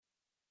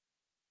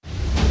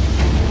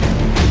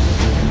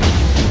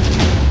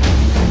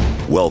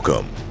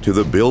Welcome to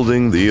the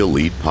Building the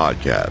Elite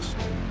podcast,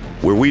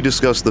 where we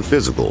discuss the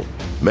physical,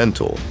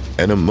 mental,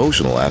 and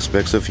emotional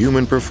aspects of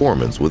human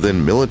performance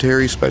within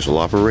military special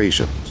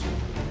operations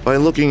by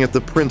looking at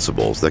the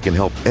principles that can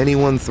help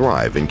anyone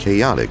thrive in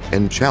chaotic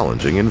and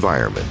challenging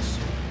environments.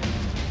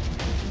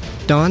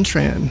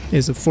 Tran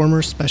is a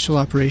former Special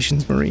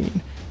Operations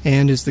Marine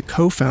and is the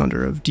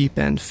co-founder of Deep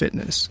End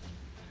Fitness.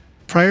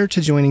 Prior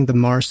to joining the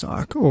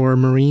MARSOC, or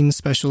Marine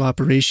Special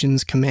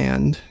Operations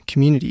Command,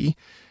 community,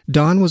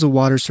 Don was a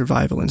water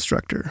survival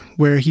instructor,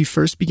 where he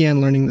first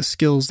began learning the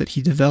skills that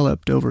he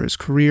developed over his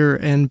career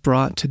and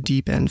brought to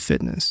Deep End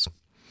Fitness.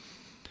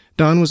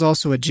 Don was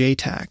also a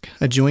JTAC,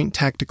 a Joint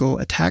Tactical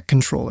Attack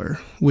Controller,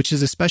 which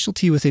is a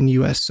specialty within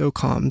U.S.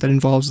 SOCOM that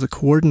involves the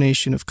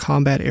coordination of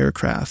combat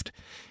aircraft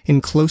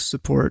in close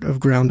support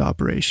of ground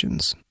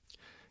operations.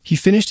 He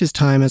finished his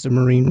time as a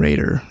Marine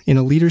Raider in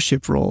a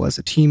leadership role as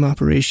a team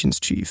operations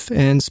chief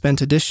and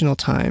spent additional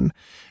time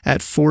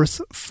at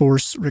 4th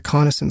Force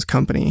Reconnaissance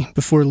Company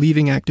before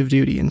leaving active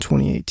duty in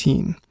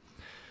 2018.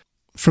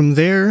 From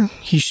there,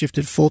 he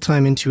shifted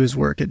full-time into his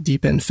work at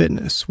Deep End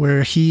Fitness,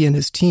 where he and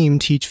his team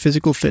teach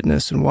physical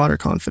fitness and water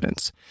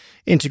confidence,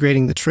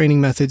 integrating the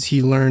training methods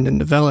he learned and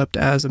developed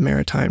as a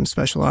maritime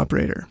special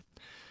operator.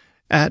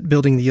 At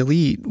Building the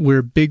Elite,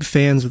 we're big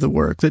fans of the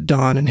work that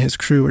Don and his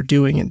crew are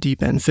doing at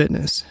Deep End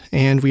Fitness,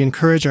 and we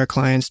encourage our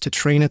clients to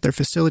train at their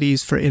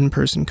facilities for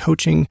in-person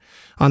coaching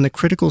on the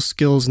critical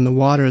skills in the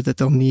water that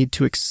they'll need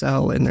to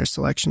excel in their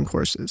selection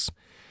courses.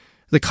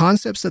 The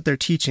concepts that they're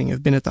teaching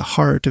have been at the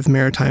heart of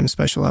maritime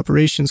special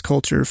operations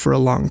culture for a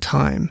long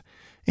time,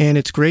 and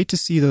it's great to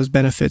see those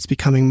benefits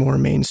becoming more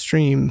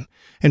mainstream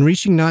and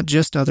reaching not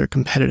just other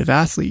competitive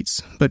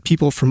athletes, but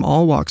people from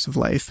all walks of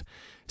life,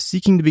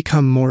 seeking to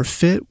become more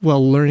fit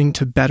while learning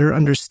to better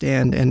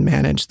understand and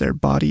manage their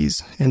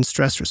bodies and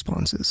stress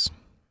responses.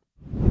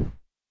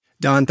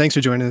 Don, thanks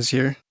for joining us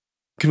here.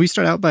 Could we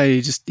start out by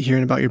just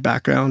hearing about your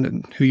background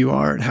and who you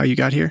are and how you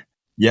got here?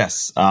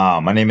 Yes.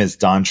 My name is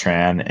Don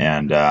Tran,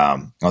 and I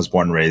was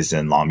born and raised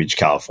in Long Beach,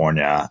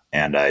 California,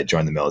 and I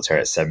joined the military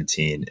at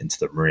 17 into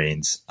the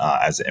Marines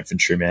as an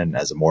infantryman,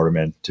 as a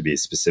mortarman, to be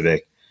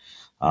specific.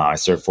 I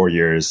served 4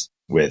 years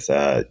with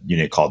a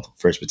unit called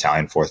 1st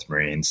Battalion, 4th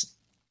Marines.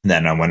 And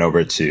then I went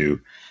over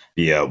to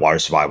be a water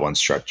survival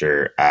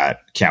instructor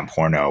at Camp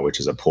Horno, which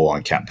is a pool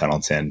on Camp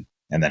Pendleton.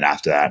 And then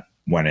after that,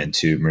 went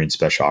into Marine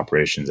Special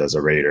Operations as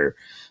a raider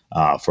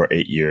for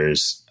 8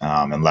 years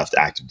and left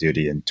active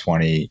duty in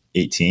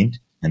 2018.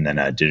 And then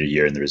I did a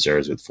year in the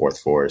reserves with 4th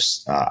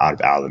Force out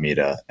of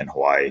Alameda in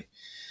Hawaii.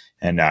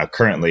 And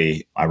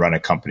currently, I run a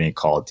company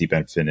called Deep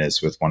End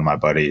Fitness with one of my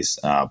buddies,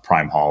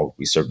 Prime Hall.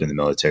 We served in the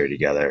military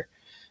together,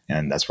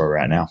 and that's where we're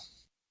at now.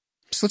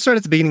 So let's start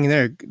at the beginning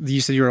there.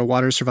 You said you were a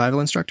water survival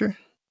instructor?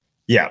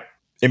 Yeah.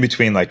 In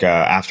between,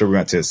 after we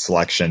went to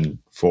selection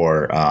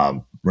for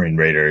Marine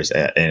Raiders,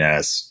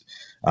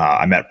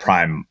 I met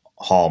Prime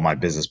Hall, my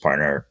business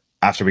partner.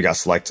 After we got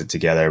selected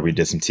together, we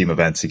did some team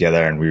events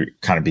together, and we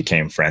kind of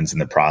became friends in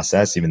the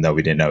process, even though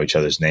we didn't know each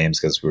other's names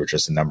because we were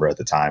just a number at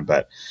the time.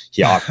 But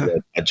he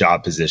offered a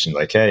job position,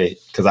 like, hey,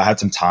 because I had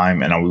some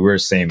time, and we were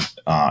same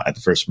at the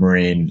 1st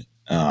Marine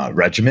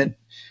Regiment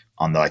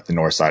on the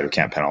north side of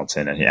Camp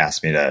Pendleton, and he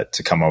asked me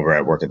to come over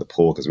and work at the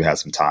pool because we had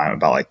some time,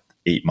 about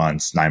 9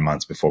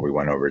 months before we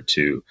went over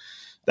to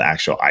the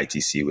actual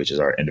ITC, which is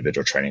our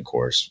individual training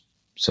course.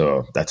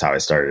 So that's how I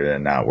started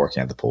and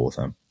working at the pool with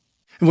him.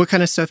 And what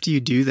kind of stuff do you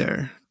do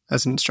there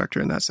as an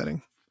instructor in that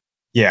setting?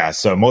 Yeah,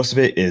 so most of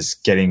it is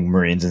getting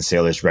Marines and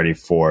sailors ready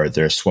for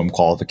their swim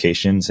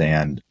qualifications,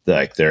 and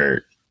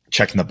they're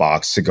checking the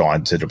box to go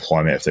on to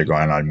deployment if they're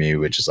going on ME,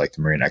 which is the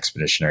Marine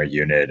Expeditionary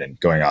Unit, and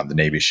going on the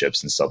Navy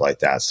ships and stuff like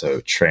that. So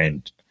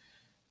trained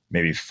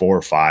maybe 4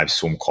 or 5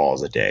 swim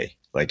calls a day,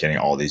 getting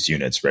all these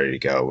units ready to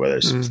go, whether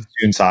it's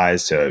platoon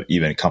size to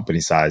even company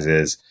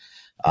sizes.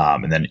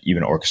 And then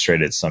even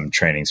orchestrated some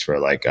trainings for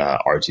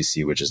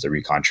RTC, which is the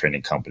Recon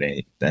Training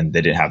Company. And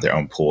they didn't have their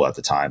own pool at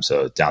the time.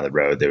 So down the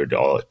road, they would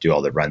do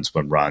all the run,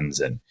 swim runs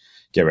and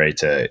get ready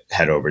to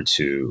head over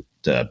to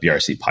the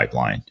BRC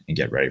pipeline and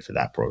get ready for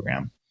that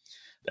program.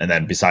 And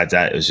then besides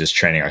that, it was just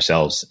training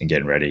ourselves and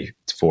getting ready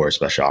for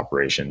special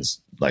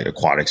operations,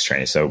 aquatics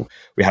training. So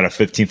we had a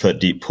 15-foot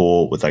deep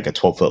pool with a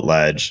 12-foot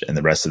ledge, and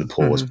the rest of the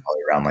pool was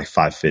probably around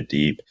 5 feet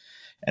deep.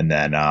 And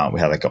then we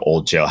had an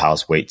old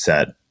jailhouse weight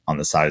set on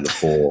the side of the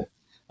pool,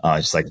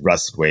 just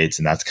rusted weights.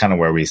 And that's kind of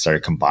where we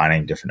started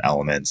combining different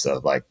elements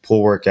of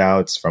pool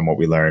workouts from what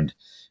we learned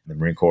in the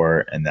Marine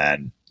Corps, and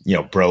then,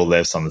 bro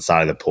lifts on the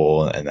side of the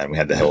pool. And then we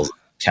had the hills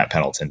Camp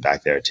Pendleton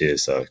back there too.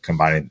 So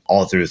combining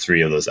all through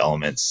 3 of those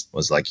elements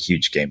was a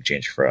huge game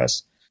changer for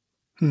us.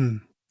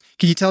 Can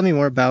you tell me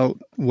more about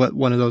what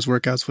one of those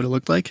workouts would have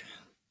looked like?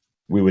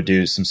 We would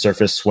do some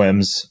surface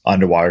swims,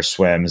 underwater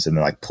swims, and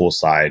then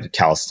poolside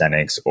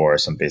calisthenics or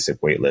some basic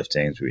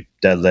weightliftings. We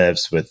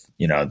deadlifts with,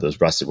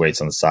 those rusted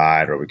weights on the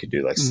side, or we could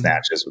do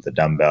snatches with the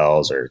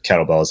dumbbells or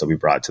kettlebells that we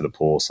brought to the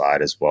pool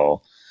side as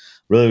well.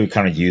 Really, we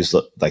kind of used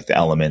the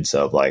elements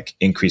of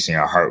increasing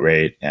our heart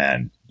rate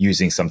and,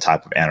 using some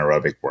type of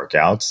anaerobic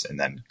workouts and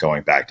then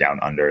going back down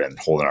under and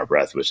holding our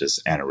breath, which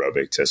is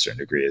anaerobic to a certain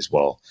degree as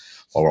well,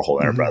 while we're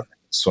holding our breath,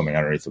 swimming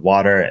underneath the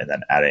water, and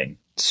then adding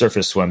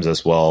surface swims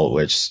as well,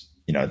 which,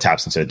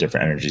 taps into a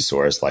different energy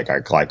source like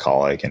our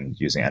glycolic and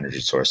using energy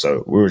source.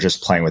 So we were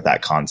just playing with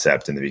that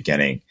concept in the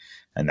beginning,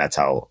 and that's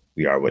how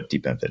we are what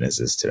Deep End Fitness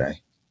is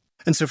today.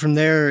 And so from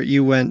there,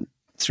 you went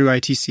through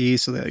ITC,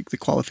 so the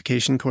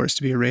qualification course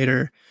to be a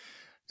rater.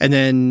 And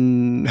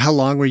then how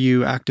long were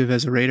you active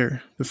as a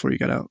rater before you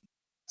got out?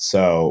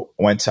 So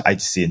I went to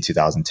ITC in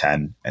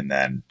 2010 and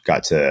then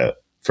got to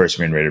 1st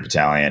Marine Raider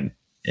Battalion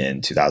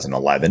in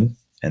 2011.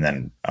 And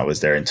then I was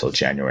there until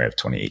January of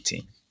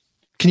 2018.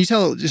 Can you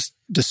just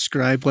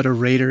describe what a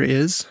raider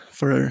is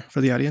for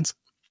the audience?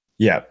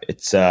 Yeah,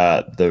 it's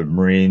the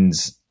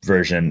Marines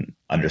version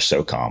under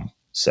SOCOM.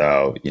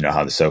 So,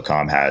 how the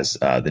SOCOM has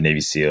the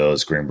Navy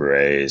SEALs, Green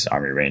Berets,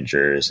 Army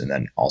Rangers, and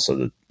then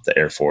also the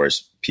Air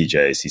Force,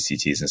 PJ,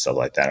 CCTs, and stuff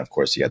like that. And of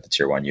course, you got the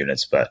Tier 1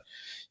 units. But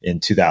in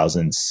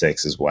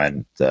 2006 is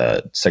when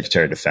the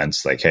Secretary of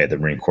Defense, hey, the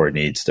Marine Corps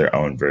needs their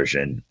own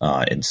version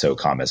in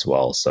SOCOM as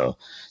well. So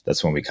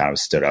that's when we kind of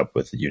stood up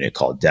with a unit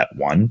called Det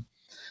 1.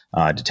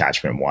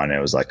 Detachment 1.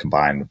 It was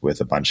combined with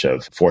a bunch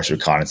of force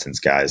reconnaissance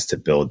guys to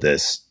build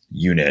this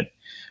unit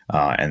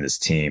and this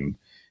team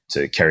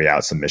to carry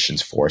out some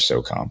missions for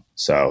SOCOM.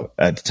 So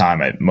at the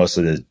time, most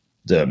of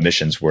the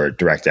missions were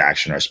direct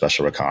action or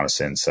special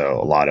reconnaissance. So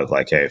a lot of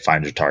hey,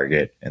 find your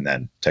target and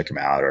then take them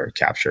out or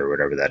capture or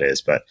whatever that is.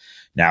 But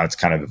now it's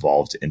kind of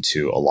evolved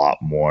into a lot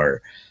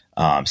more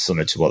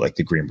similar to what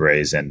the Green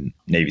Berets and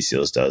Navy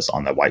SEALs does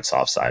on the white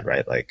soft side,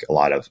 right? A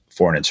lot of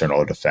foreign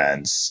internal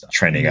defense,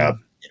 training up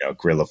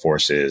guerrilla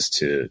forces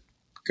to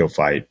go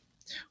fight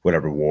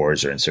whatever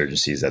wars or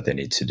insurgencies that they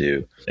need to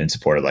do in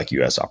support of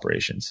U.S.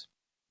 operations.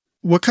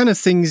 What kind of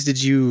things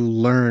did you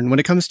learn when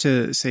it comes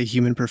to, say,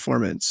 human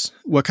performance?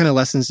 What kind of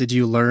lessons did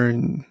you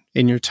learn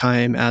in your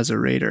time as a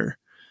raider?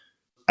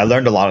 I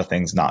learned a lot of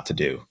things not to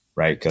do,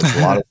 right? Because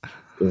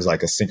it was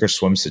a sink or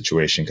swim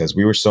situation because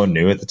we were so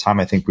new at the time.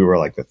 I think we were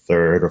the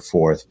 3rd or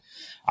 4th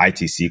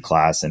ITC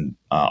class. And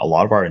a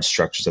lot of our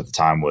instructors at the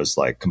time was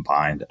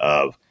combined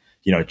of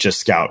just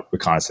scout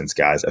reconnaissance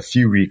guys, a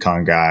few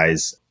recon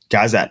guys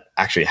that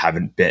actually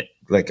haven't been,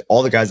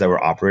 all the guys that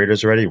were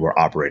operators already were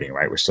operating,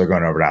 right? We're still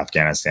going over to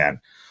Afghanistan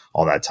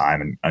all that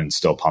time and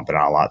still pumping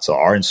out a lot. So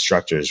our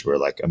instructors were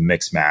a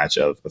mixed match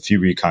of a few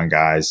recon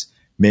guys,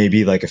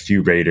 maybe a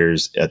few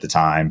raiders at the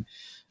time,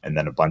 and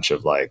then a bunch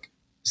of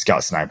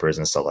scout snipers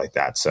and stuff like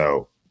that.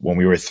 So when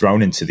we were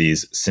thrown into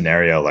these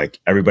scenario,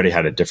 everybody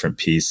had a different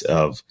piece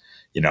of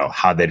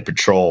how they'd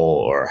patrol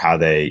or how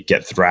they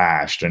get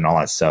thrashed and all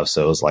that stuff.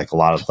 So it was a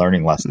lot of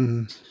learning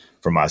lessons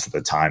from us at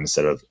the time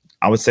instead of,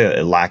 I would say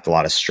it lacked a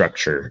lot of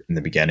structure in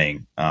the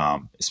beginning,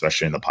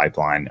 especially in the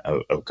pipeline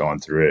of going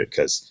through it,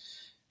 because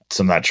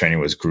some of that training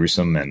was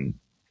gruesome and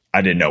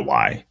I didn't know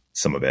why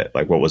some of it,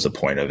 what was the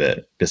point of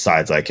it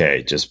besides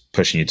hey, just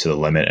pushing you to the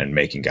limit and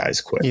making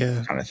guys quit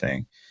kind of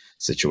thing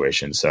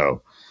situation.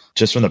 So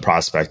just from the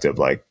prospect of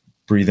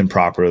breathing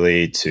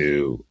properly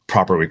to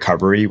proper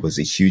recovery was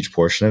a huge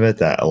portion of it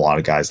that a lot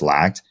of guys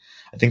lacked.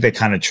 I think they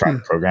kind of tried to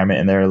program it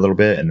in there a little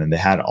bit. And then they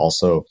had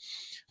also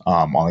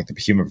on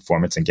the human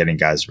performance and getting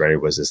guys ready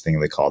was this thing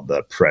they called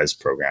the PRES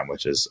program,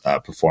 which is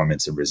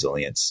performance and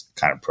resilience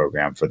kind of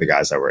program for the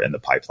guys that were in the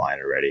pipeline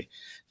already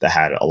that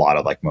had a lot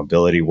of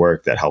mobility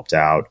work that helped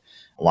out,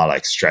 a lot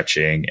of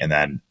stretching, and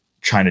then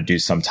trying to do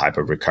some type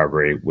of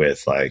recovery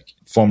with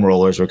foam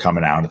rollers were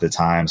coming out at the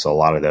time. So a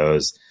lot of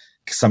those,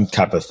 some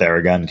type of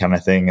Theragun kind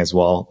of thing as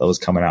well that was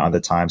coming out at the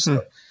time.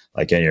 So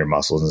getting your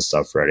muscles and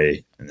stuff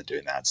ready and then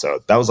doing that. So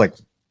that was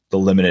the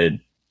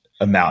limited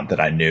amount that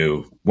I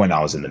knew when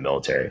I was in the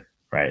military,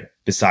 right?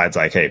 Besides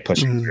hey,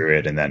 pushing through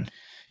it and then,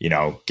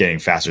 getting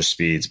faster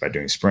speeds by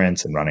doing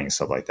sprints and running and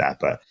stuff like that.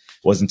 But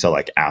it wasn't until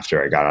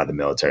after I got out of the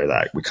military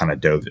that we kind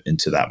of dove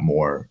into that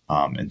more,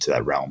 into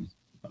that realm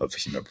of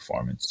human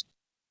performance.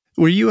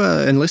 Were you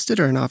enlisted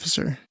or an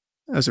officer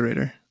as a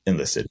raider?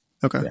 Enlisted.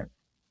 Okay. Yeah.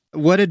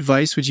 What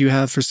advice would you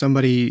have for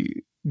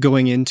somebody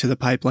going into the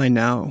pipeline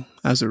now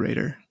as a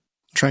raider,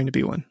 trying to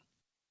be one?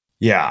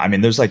 Yeah, I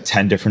mean, there's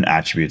 10 different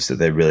attributes that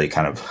they really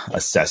kind of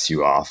assess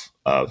you off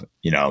of,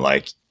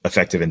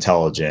 effective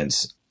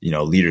intelligence,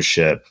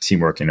 leadership,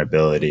 teamwork and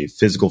ability.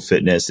 Physical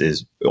fitness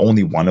is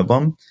only one of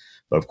them.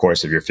 But of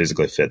course, if you're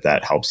physically fit,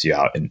 that helps you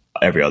out in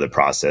every other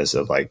process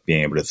of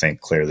being able to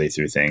think clearly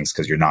through things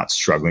because you're not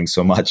struggling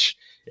so much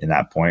in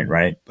that point,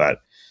 right? But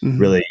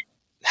really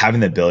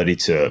having the ability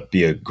to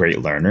be a great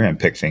learner and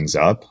pick things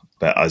up,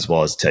 but as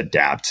well as to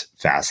adapt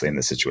fastly in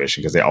the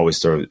situation because they always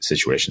throw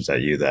situations at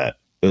you that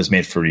it was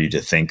made for you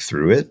to think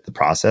through it, the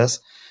process,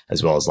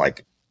 as well as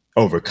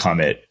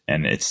overcome it.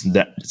 And it's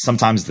that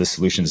sometimes the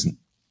solution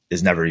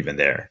is never even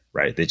there,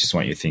 right? They just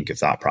want you to think your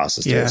thought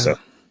process through. So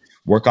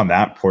work on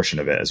that portion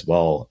of it as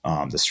well.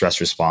 The stress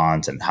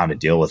response and how to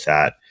deal with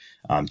that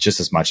just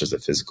as much as the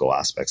physical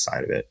aspect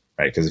side of it,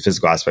 right? Because the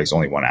physical aspect is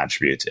only one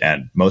attribute.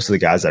 And most of the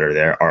guys that are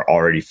there are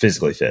already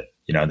physically fit,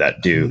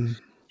 that do,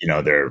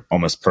 they're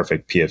almost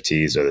perfect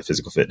PFTs or the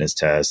physical fitness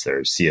tests,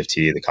 their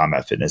CFT, the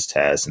combat fitness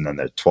test, and then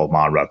the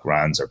 12-mile ruck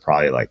runs are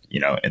probably like,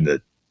 in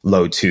the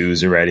low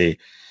twos already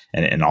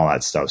and all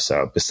that stuff.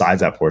 So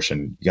besides that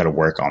portion, you got to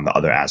work on the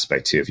other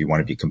aspect too if you want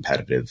to be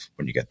competitive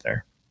when you get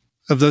there.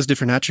 Of those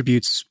different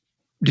attributes,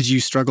 did you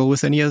struggle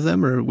with any of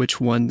them, or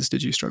which ones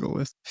did you struggle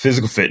with?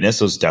 Physical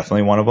fitness was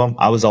definitely one of them.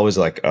 I was always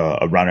like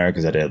a runner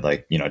because I did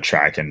like,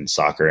 track and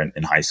soccer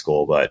in high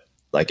school, but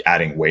like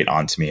adding weight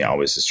onto me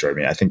always destroyed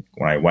me. I think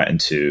when I went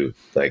into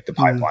like the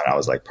pipeline, I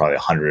was like probably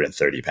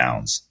 130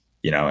 pounds,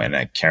 and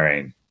like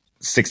carrying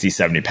 60,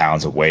 70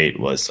 pounds of weight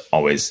was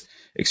always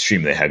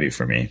extremely heavy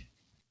for me.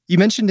 You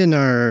mentioned in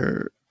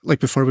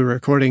before we were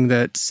recording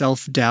that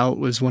self-doubt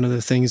was one of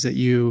the things that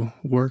you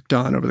worked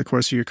on over the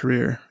course of your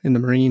career in the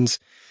Marines.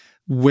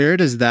 Where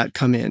does that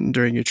come in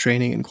during your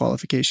training and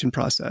qualification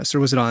process? Or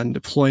was it on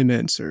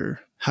deployments, or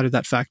how did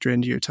that factor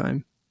into your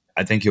time?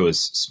 I think it was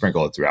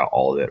sprinkled throughout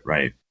all of it,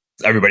 right?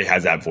 Everybody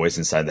has that voice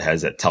inside the head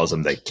that tells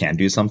them they can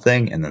do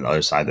something, and then the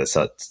other side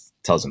that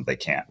tells them they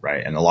can't,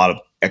 right? And a lot of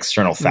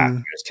external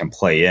factors can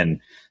play in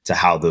to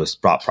how those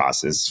thought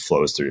process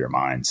flows through your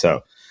mind.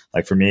 So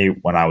like for me,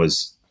 when I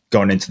was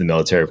going into the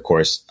military, of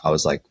course, I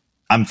was like,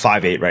 I'm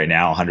 5'8" right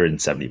now,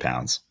 170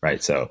 pounds,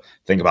 right? So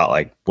think about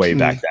like way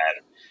back then,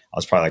 I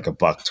was probably like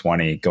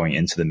 $120 going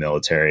into the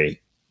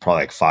military,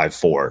 probably like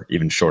 5'4",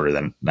 even shorter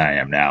than I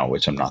am now,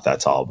 which I'm not that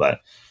tall, but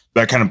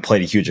that kind of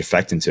played a huge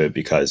effect into it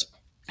because,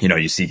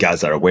 you see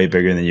guys that are way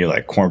bigger than you,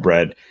 like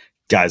cornbread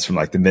guys from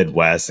like the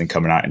Midwest and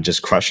coming out and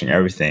just crushing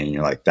everything. And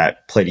you're like,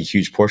 that played a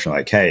huge portion.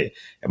 Like, hey,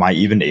 am I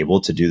even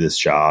able to do this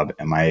job?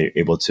 Am I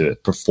able to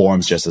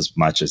perform just as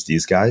much as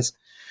these guys?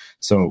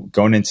 So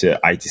going into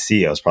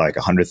ITC, I was probably like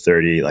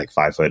 130, like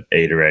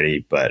 5'8"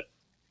 already, but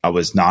I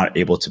was not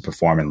able to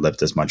perform and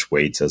lift as much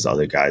weights as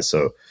other guys.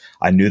 So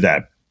I knew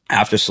that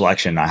after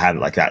selection, I had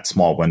like that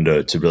small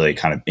window to really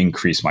kind of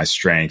increase my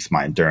strength,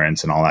 my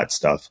endurance, and all that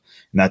stuff.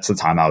 And that's the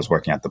time I was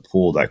working at the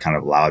pool that kind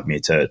of allowed me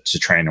to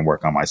train and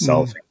work on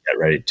myself and get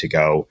ready to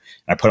go.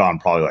 And I put on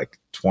probably like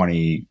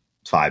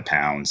 25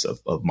 pounds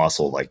of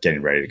muscle, like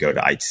getting ready to go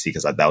to ITC,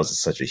 because that was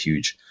such a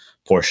huge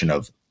portion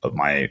of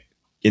my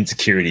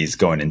insecurities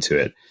going into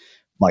it.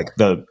 Like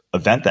the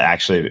event that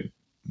actually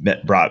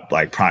brought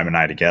like Prime and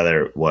I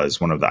together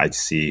was one of the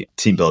ITC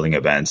team building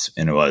events.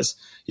 And it was,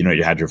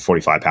 you had your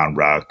 45-pound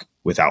ruck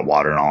without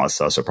water and all that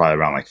stuff. So probably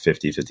around like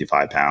 50,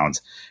 55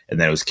 pounds. And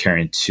then it was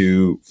carrying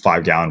 2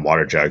 5-gallon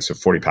water jugs or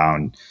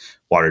 40-pound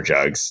water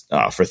jugs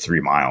for 3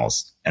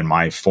 miles. And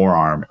my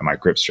forearm and my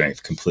grip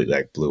strength completely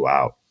like blew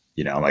out.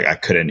 Like I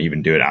couldn't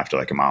even do it after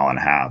like a mile and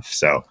a half.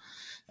 So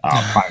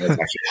Prime was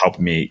actually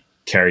helping me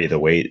carry the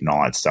weight and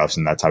all that stuff.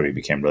 And that's how we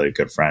became really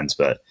good friends.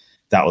 But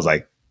that was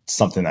like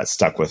something that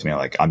stuck with me.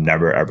 Like I'm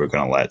never, ever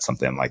going to let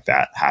something like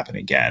that happen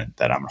again,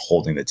 that I'm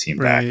holding the team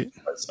back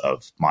because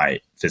of my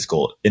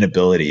physical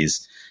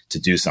inabilities to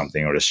do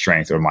something, or the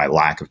strength, or my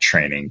lack of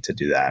training to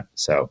do that.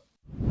 So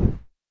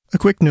a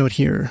quick note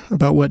here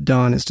about what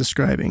Don is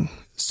describing.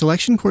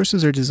 Selection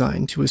courses are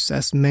designed to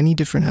assess many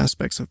different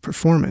aspects of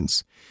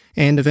performance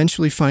and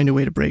eventually find a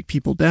way to break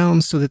people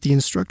down so that the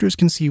instructors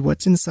can see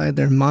what's inside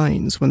their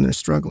minds when they're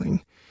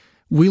struggling.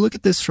 We look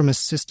at this from a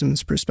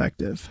systems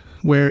perspective,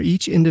 where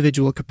each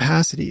individual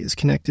capacity is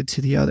connected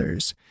to the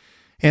others,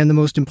 and the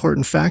most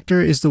important factor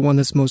is the one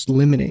that's most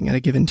limiting at a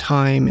given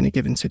time in a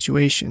given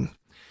situation.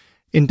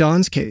 In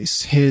Don's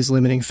case, his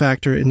limiting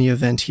factor in the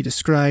event he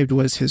described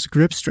was his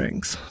grip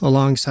strength,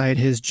 alongside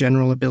his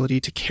general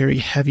ability to carry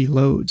heavy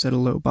loads at a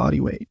low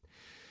body weight.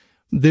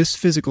 This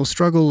physical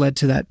struggle led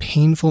to that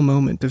painful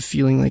moment of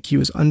feeling like he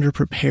was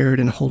underprepared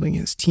and holding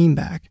his team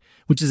back,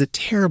 which is a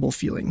terrible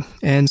feeling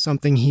and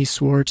something he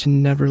swore to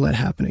never let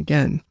happen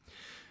again.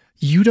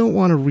 You don't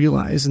want to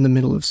realize in the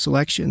middle of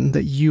selection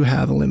that you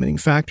have a limiting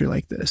factor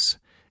like this,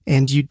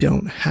 and you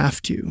don't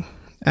have to.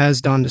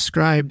 As Don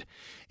described,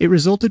 it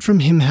resulted from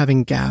him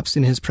having gaps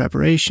in his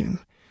preparation.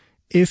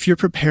 If you're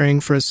preparing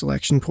for a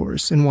selection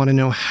course and want to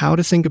know how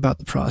to think about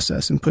the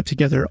process and put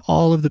together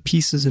all of the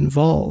pieces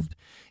involved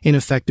in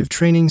effective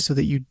training so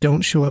that you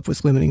don't show up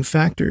with limiting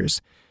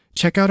factors,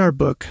 check out our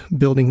book,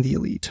 Building the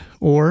Elite,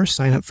 or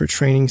sign up for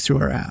training through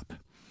our app.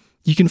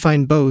 You can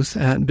find both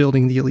at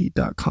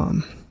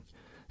buildingtheelite.com.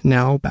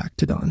 Now back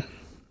to Don.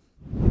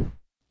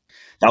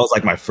 That was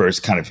like my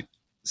first kind of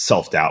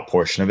self-doubt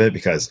portion of it,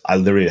 because I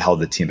literally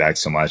held the team back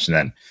so much. And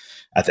then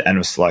at the end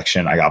of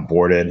selection, I got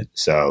boarded.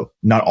 So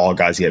not all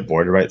guys get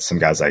boarded, right? Some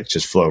guys like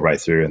just flow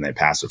right through and they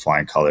pass with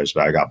flying colors,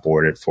 but I got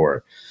boarded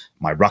for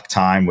my ruck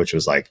time, which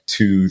was like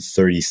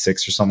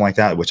 2:36 or something like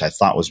that, which I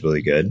thought was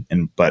really good.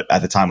 But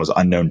at the time it was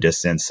unknown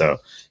distance. So,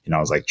 I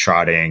was like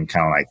trotting,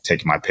 kind of like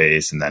taking my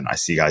pace. And then I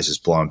see guys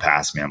just blowing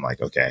past me. I'm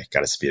like, okay,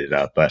 got to speed it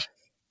up. But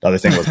the other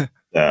thing was,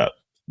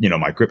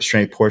 my grip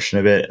strength portion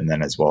of it. And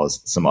then as well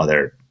as some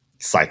other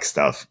psych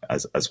stuff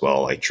as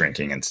well, like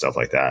drinking and stuff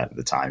like that at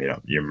the time.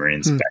 Your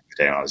Marines back in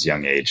the day when I was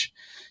young age,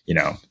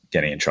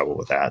 getting in trouble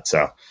with that.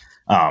 So,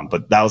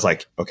 but that was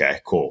like, okay,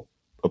 cool.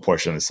 A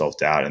portion of the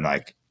self-doubt. And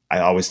like, I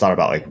always thought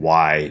about like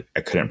why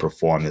I couldn't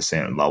perform the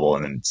same level.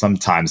 And then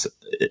sometimes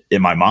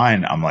in my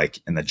mind, I'm like,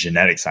 in the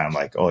genetic side, I'm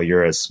like, oh,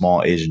 you're a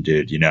small Asian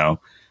dude,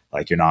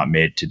 like you're not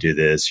made to do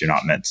this. You're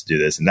not meant to do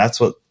this. And that's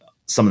what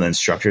some of the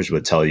instructors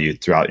would tell you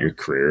throughout your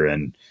career.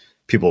 And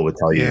people would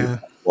tell you,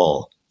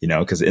 well,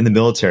 because in the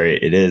military,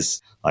 it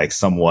is like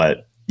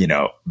somewhat,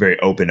 very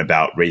open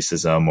about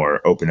racism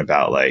or open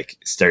about like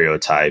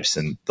stereotypes.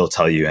 And they'll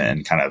tell you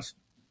and kind of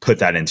put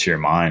that into your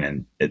mind.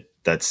 And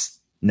that's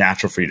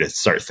natural for you to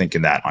start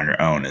thinking that on your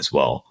own as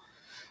well.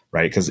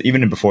 Right. Because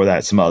even before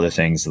that, some other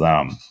things,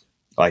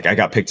 like I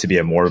got picked to be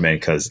a Mormon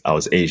because I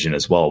was Asian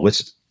as well,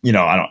 which,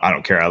 I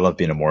don't care. I love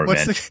being a Mormon.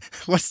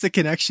 What's the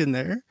connection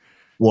there?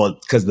 Well,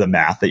 because the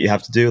math that you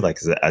have to do, like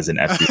as an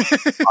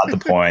FD, the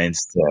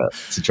points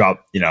to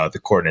drop,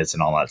 the coordinates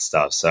and all that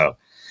stuff. So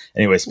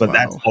anyways, but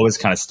that's always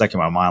kind of stuck in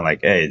my mind.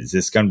 Like, hey, is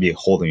this going to be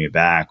holding me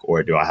back,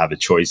 or do I have a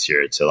choice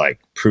here to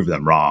like prove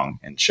them wrong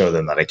and show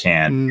them that I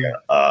can be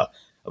a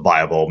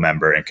viable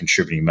member and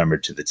contributing member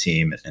to the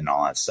team and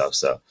all that stuff.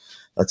 So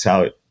that's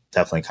how it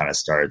definitely kind of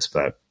starts.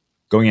 But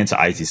going into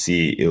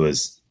ITC, it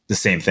was the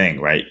same thing,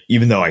 right?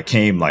 Even though I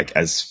came like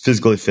as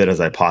physically fit as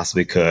I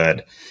possibly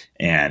could,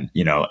 and,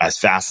 as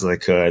fast as I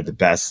could, the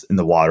best in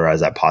the water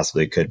as I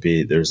possibly could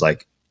be, there's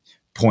like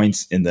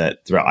points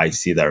throughout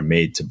ITC that are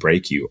made to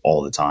break you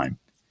all the time.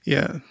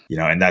 Yeah.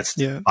 And that's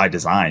by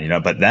design,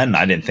 but then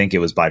I didn't think it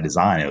was by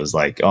design. It was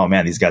like, oh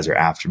man, these guys are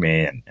after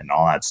me and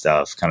all that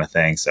stuff kind of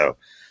thing. So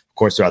of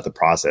course, throughout the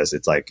process,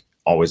 it's like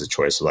always a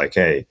choice of like,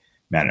 hey,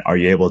 man, are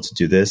you able to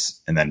do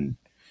this? And then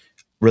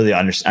really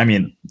understand. I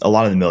mean, a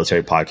lot of the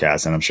military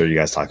podcasts, and I'm sure you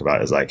guys talk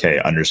about it, is like, hey,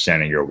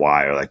 understanding your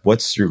why, or like,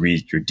 what's your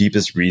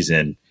deepest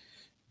reason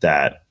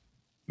that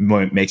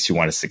makes you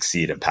want to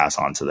succeed and pass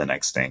on to the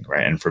next thing,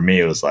 right? And for me,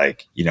 it was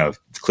like,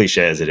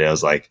 cliche as it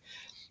is, like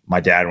my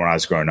dad, when I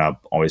was growing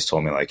up, always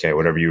told me like, hey,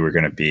 whatever you were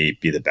going to be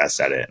the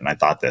best at it. And I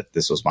thought that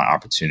this was my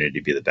opportunity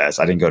to be the best.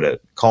 I didn't go to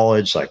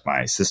college like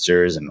my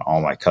sisters and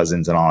all my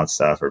cousins and all that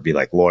stuff, or be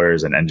like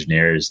lawyers and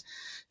engineers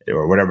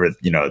or whatever,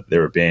 they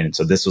were being. And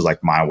so this was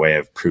like my way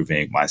of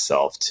proving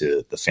myself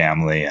to the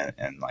family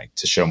and like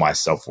to show my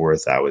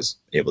self-worth. I was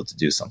able to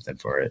do something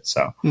for it.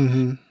 So,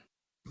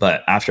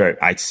 but after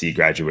ITC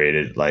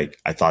graduated, like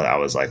I thought I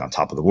was like on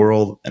top of the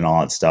world and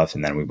all that stuff.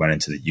 And then we went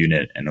into the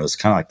unit, and it was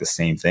kind of like the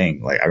same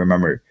thing. Like I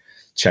remember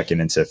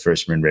checking into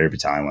 1st Marine Raider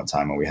Battalion one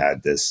time, and we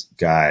had this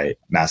guy,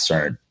 Master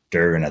Sergeant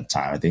Durbin at the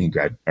time. I think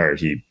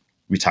he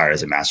retired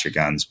as a Master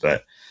Guns,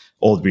 but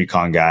old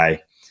recon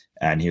guy.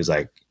 And he was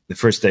like, the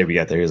first day we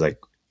got there, he was like,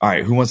 all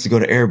right, who wants to go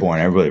to airborne?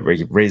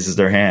 Everybody raises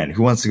their hand.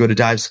 Who wants to go to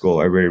dive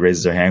school? Everybody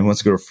raises their hand. Who wants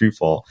to go to free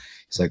fall?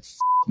 He's like,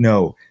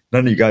 no,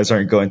 none of you guys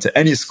aren't going to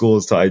any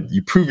schools till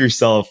you prove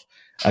yourself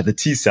at the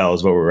T cell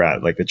is what we're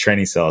at, like the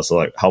training cell. So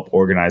like help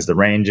organize the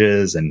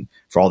ranges and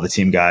for all the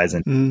team guys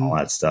and all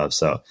that stuff.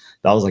 So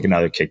that was like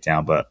another kick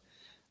down. But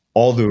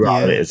all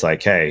throughout it, it's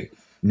like, hey,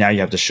 now you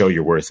have to show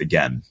your worth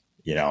again,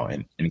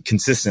 and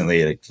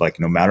consistently, like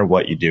no matter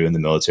what you do in the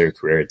military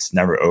career, it's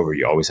never over.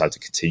 You always have to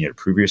continue to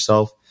prove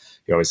yourself.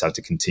 You always have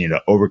to continue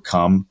to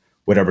overcome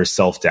whatever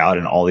self-doubt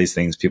and all these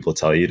things people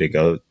tell you to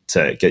go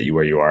to get you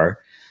where you are.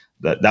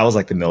 That was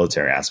like the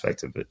military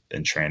aspect of it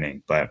in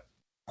training. But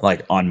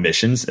like on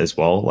missions as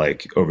well,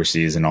 like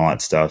overseas and all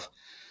that stuff,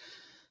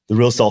 the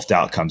real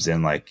self-doubt comes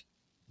in like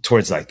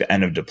towards like the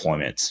end of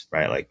deployments,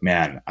 right? Like,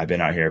 man, I've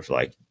been out here for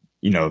like,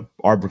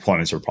 our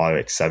deployments were probably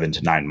like 7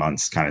 to 9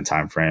 months kind of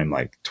time frame.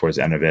 Like towards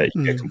the end of it,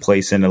 you get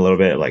complacent a little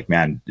bit. Like,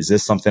 man, is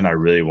this something I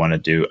really want to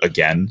do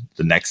again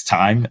the next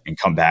time and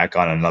come back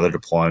on another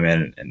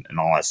deployment and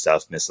all that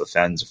stuff, miss the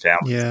friends or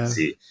family,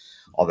 see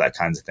all that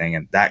kinds of thing.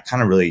 And that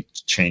kind of really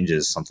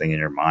changes something in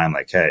your mind.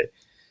 Like, hey,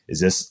 is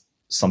this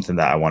something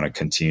that I want to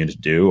continue to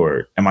do,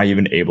 or am I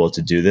even able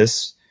to do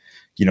this?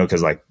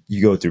 Because like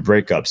you go through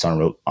breakups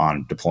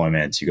on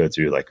deployments, you go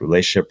through like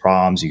relationship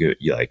problems, you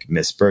like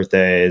miss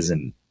birthdays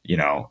and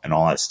and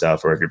all that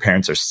stuff, or if your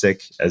parents are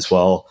sick as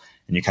well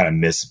and you kind of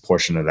miss a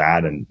portion of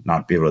that and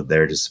not be able to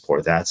there to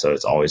support that. So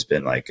it's always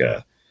been like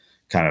a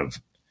kind of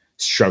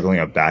struggling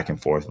up back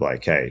and forth,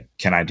 like, hey,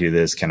 can I do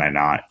this? Can I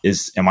not?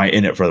 Am I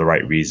in it for the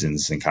right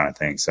reasons and kind of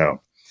thing?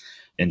 So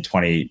in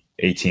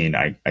 2018,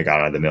 I got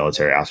out of the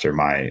military after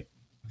my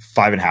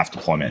 5.5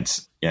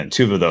 deployments, and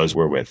 2 of those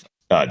were with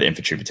the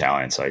infantry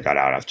battalion. So I got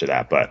out after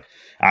that. But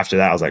after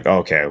that, I was like, oh,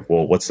 okay,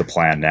 well, what's the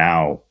plan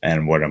now?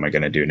 And what am I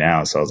going to do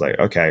now? So I was like,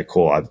 okay,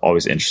 cool. I've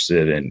always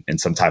interested in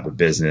some type of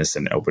business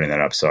and opening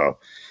that up. So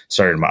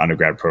started my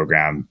undergrad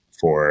program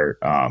for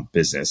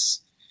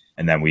business.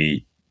 And then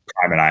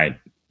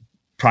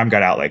Prime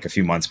got out like a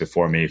few months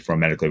before me from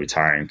medically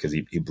retiring because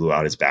he blew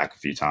out his back a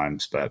few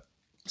times. But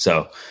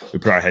so we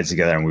put our heads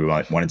together and we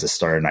wanted to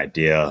start an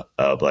idea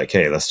of like,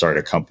 hey, let's start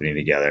a company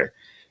together.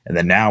 And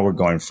then now we're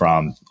going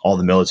from all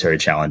the military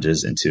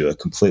challenges into a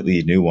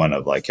completely new one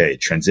of like, hey,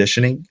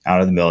 transitioning out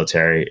of the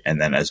military,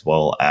 and then as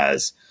well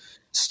as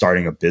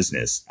starting a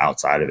business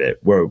outside of it,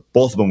 where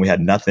both of them, we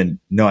had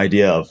no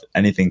idea of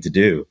anything to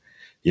do.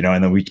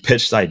 And then we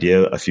pitched the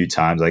idea a few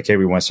times, like, hey,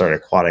 we want to start an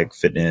aquatic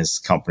fitness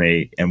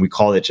company. And we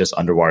called it just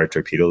Underwater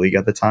Torpedo League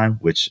at the time,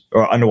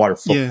 or Underwater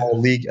Football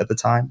League at the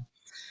time,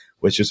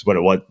 which is what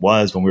it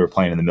was when we were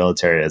playing in the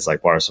military as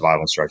like water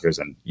survival instructors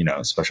and,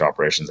 special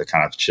operations that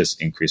kind of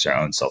just increase our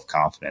own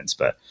self-confidence.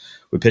 But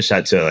we pitched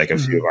that to like a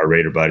few of our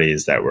Raider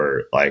buddies that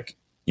were like,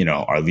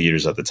 our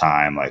leaders at the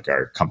time, like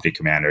our company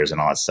commanders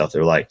and all that stuff. They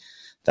were like,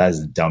 that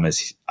is the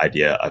dumbest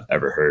idea I've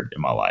ever heard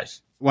in my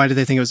life. Why did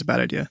they think it was a bad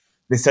idea?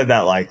 They said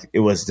that like it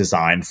was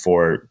designed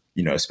for,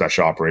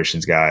 special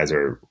operations guys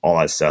or all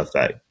that stuff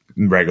that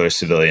regular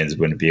civilians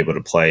wouldn't be able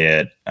to play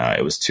it.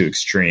 It was too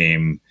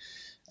extreme.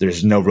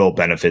 There's no real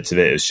benefits of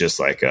it. It was just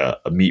like a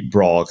meat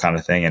brawl kind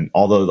of thing. And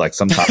although like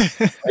sometimes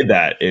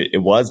that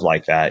it was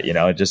like that,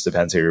 it just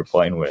depends who you're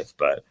playing with.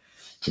 But,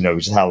 we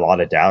just had a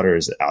lot of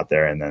doubters out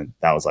there. And then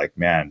that was like,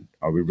 man,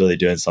 are we really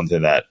doing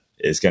something that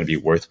is going to be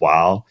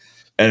worthwhile?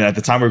 And at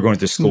the time we were going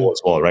through school as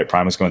well, right?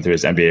 Prime was going through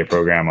his MBA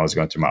program. I was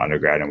going through my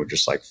undergrad, and we're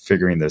just like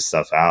figuring this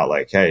stuff out.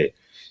 Like, hey,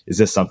 is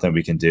this something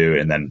we can do?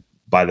 And then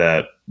by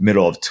the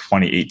middle of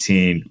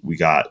 2018, we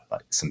got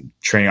like some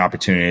training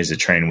opportunities to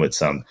train with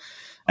some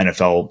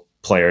NFL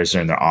players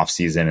during their off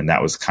season. And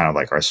that was kind of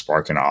like our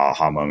spark and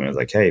aha moment. It was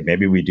like, hey,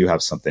 maybe we do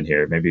have something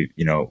here. Maybe,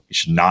 we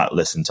should not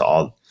listen to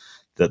all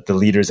the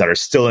leaders that are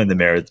still in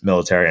the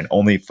military and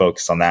only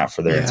focus on that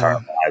for their entire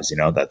lives,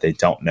 that they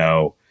don't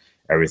know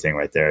everything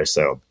right there.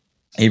 So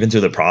even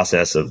through the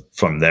process of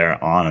from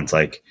there on, it's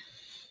like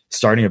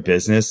starting a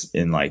business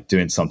and like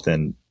doing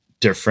something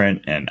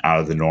different and out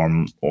of the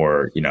norm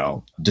or,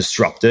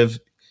 disruptive,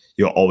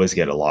 you'll always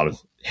get a lot of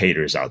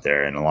haters out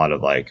there and a lot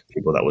of like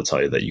people that will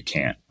tell you that you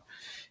can't.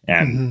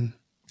 And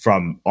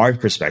from our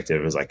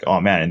perspective, it was like, oh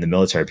man, in the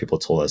military, people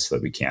told us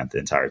that we can't the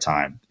entire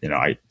time.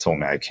 I told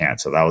me I can't.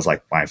 So that was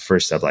like my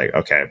first step. Like,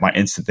 okay, my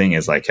instant thing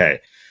is like,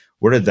 hey,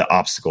 what are the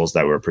obstacles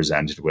that we're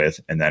presented with?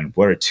 And then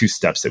what are 2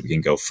 steps that we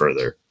can go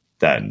further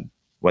than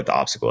what the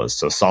obstacle is?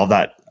 So solve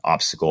that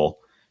obstacle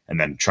and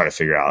then try to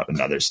figure out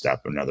another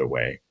step, another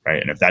way,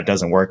 right? And if that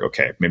doesn't work,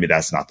 okay, maybe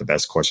that's not the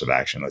best course of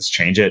action. Let's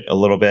change it a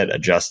little bit,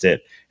 adjust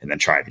it, and then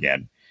try it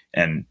again.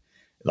 And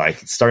like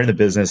starting the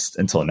business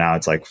until now,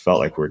 it's like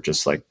felt like we're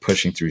just like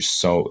pushing through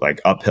so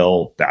like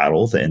uphill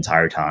battle the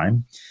entire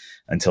time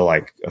until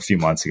like a few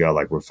months ago,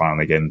 like we're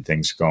finally getting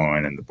things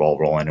going and the ball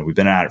rolling. And we've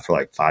been at it for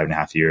like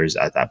 5.5 years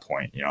at that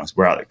point.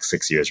 We're at like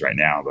 6 years right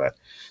now, but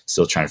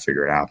still trying to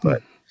figure it out.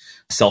 But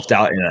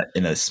self-doubt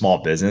in a small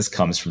business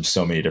comes from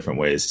so many different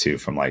ways too,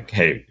 from like,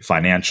 hey,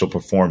 financial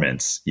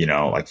performance,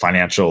 like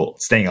financial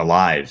staying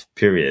alive,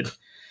 period,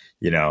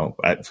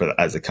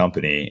 as a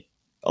company.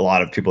 A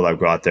lot of people that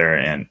go out there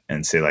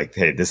and say like,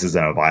 hey, this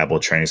isn't a viable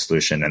training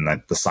solution. And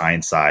like the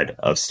science side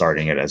of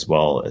starting it as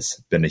well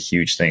has been a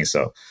huge thing.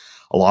 So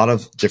a lot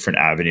of different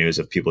avenues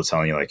of people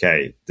telling you like,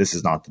 hey, this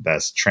is not the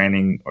best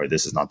training or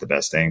this is not the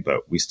best thing,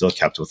 but we still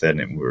kept with it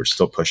and we're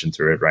still pushing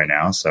through it right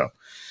now. So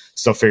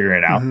still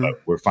figuring it out,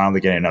 but we're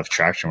finally getting enough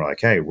traction. We're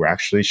like, hey, we're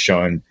actually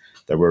showing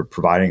that we're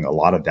providing a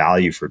lot of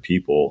value for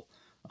people,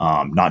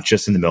 not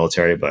just in the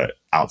military, but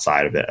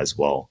outside of it as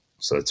well.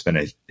 So it's been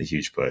a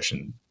huge push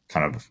and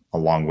kind of a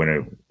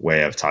long-winded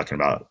way of talking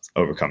about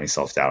overcoming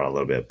self-doubt a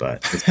little bit, but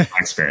it's my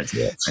experience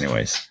with it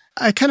anyways.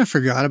 I kind of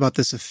forgot about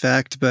this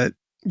effect, but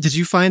did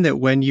you find that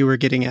when you were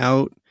getting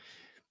out,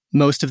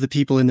 most of the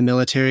people in the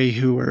military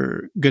who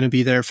were going to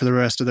be there for the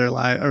rest of their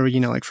life or,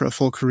 like for a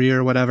full career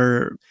or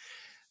whatever,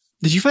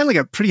 did you find like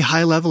a pretty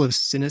high level of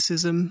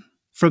cynicism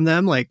from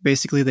them? Like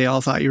basically they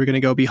all thought you were going to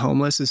go be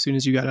homeless as soon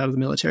as you got out of the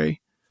military?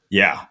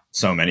 Yeah,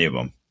 so many of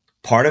them.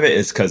 Part of it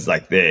is because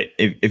like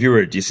if you were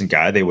a decent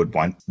guy, they would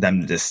want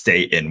them to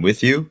stay in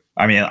with you.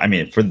 I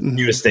mean, for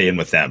you to stay in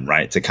with them,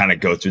 right? To kind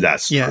of go through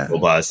that struggle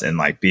bus and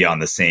like be on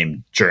the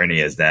same journey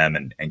as them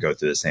and go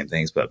through the same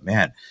things. But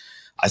man,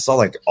 I saw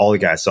like all the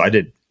guys. So I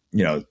did,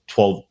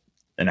 12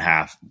 and a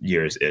half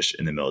years ish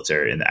in the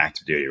military in the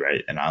active duty,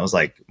 right? And I was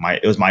like,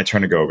 it was my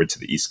turn to go over to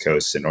the East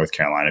Coast in North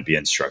Carolina, be an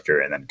instructor,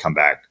 and then come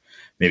back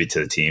maybe to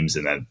the teams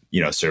and then,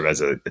 serve as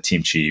a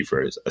team chief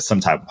or some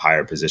type of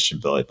higher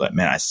position. But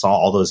man, I saw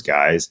all those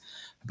guys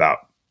about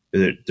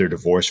their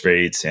divorce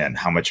rates and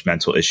how much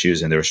mental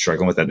issues and they were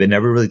struggling with that. They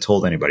never really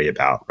told anybody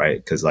about,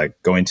 right? Because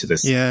like going to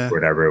this,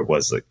 whatever it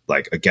was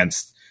like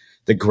against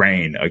the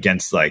grain,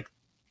 against like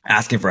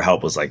asking for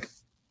help was like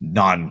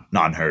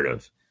non-heard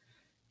of,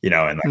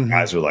 and like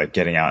guys were like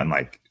getting out and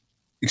like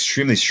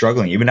extremely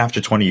struggling, even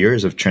after 20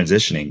 years of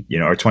transitioning,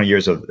 or 20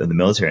 years of in the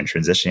military and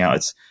transitioning out.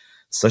 It's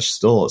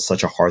still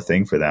such a hard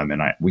thing for them.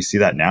 And we see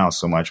that now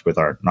so much with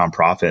our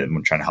nonprofit and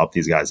we're trying to help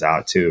these guys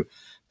out too.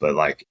 But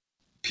like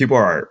people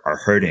are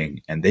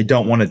hurting and they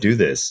don't want to do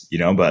this,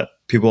 but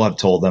people have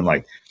told them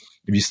like,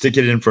 if you stick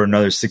it in for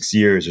another 6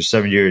 years or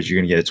 7 years, you're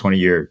going to get a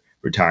 20-year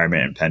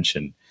retirement and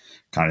pension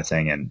kind of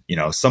thing. And,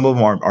 some of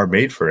them are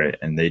made for it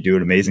and they do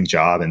an amazing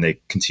job and they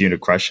continue to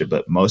crush it.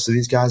 But most of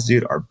these guys,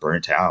 dude, are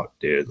burnt out,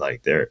 dude.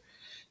 Like they're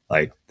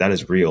like, that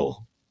is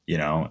real,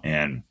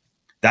 and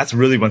that's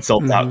really when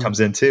self-doubt comes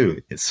in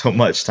too. It's so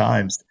much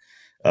times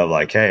of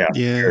like, hey, I'm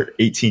here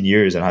 18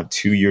 years and I have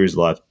 2 years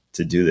left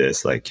to do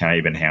this. Like, can I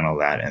even handle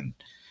that? And,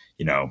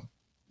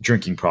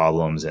 drinking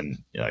problems and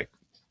like,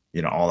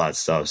 all that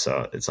stuff.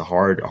 So it's a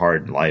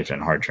hard life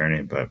and hard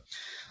journey, but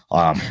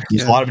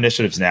there's a lot of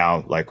initiatives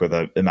now, like with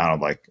the amount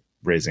of like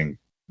raising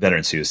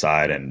veteran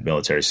suicide and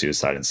military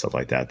suicide and stuff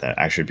like that, that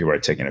actually people are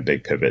taking a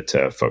big pivot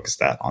to focus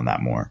on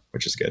that more,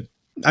 which is good.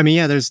 I mean,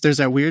 yeah, there's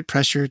that weird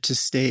pressure to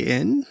stay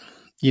in,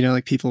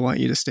 like people want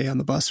you to stay on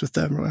the bus with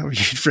them or however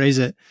you phrase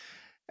it.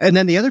 And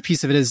then the other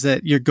piece of it is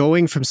that you're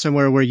going from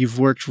somewhere where you've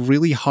worked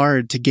really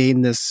hard to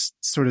gain this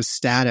sort of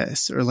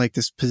status or like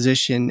this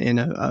position in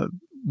a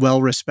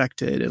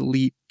well-respected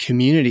elite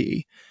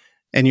community.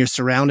 And you're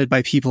surrounded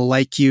by people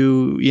like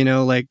you,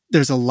 like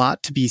there's a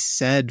lot to be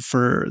said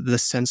for the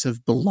sense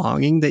of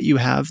belonging that you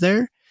have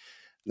there.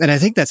 And I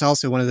think that's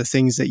also one of the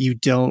things that you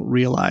don't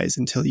realize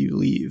until you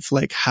leave,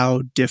 like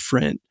how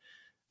different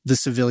the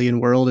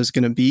civilian world is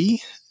going to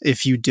be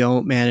if you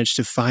don't manage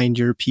to find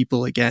your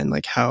people again,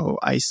 like how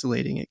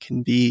isolating it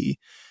can be.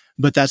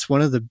 But that's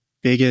one of the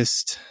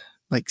biggest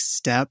like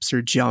steps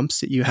or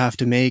jumps that you have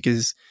to make,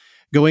 is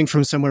going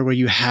from somewhere where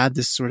you had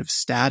this sort of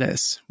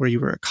status where you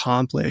were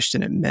accomplished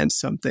and it meant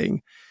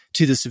something,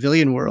 to the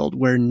civilian world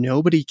where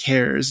nobody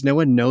cares. No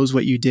one knows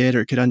what you did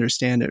or could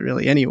understand it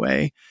really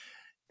anyway.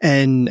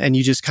 And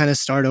you just kind of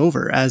start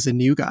over as a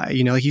new guy,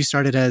 like you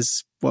started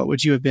as, what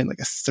would you have been, like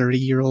a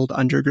 30-year-old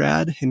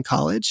undergrad in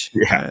college?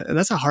 Yeah. And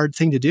that's a hard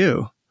thing to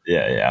do.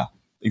 Yeah,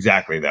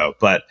 exactly though.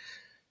 But,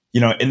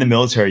 in the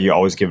military, you're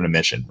always given a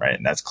mission, right?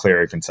 And that's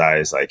clear,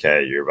 concise, like,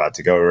 hey, you're about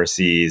to go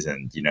overseas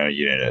and, you need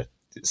to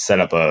set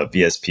up a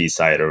VSP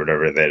site or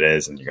whatever that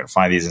is. And you're going to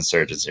find these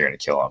insurgents, you're going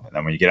to kill them. And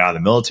then when you get out of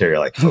the military, you're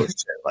like, oh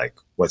shit, like,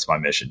 what's my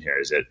mission here?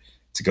 Is it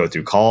to go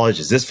through college?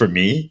 Is this for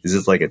me? Is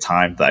this like a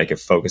time that I could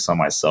focus on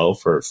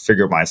myself or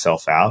figure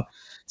myself out?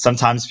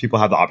 Sometimes people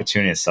have the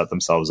opportunity to set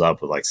themselves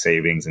up with like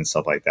savings and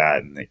stuff like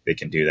that, and they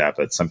can do that.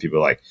 But some people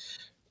are like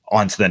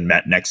on to the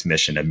next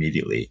mission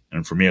immediately.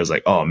 And for me, it was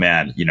like, oh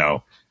man,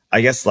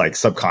 I guess like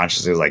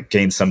subconsciously it was like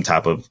gain some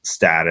type of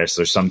status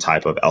or some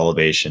type of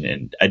elevation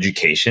in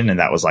education. And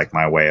that was like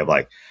my way of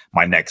like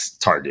my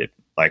next target.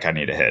 Like I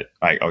need to hit,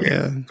 like,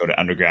 okay, go to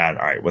undergrad.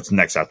 All right, what's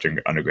next after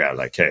undergrad?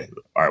 Like, hey,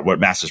 all right, what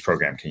master's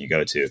program can you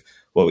go to?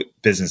 What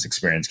business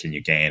experience can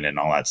you gain and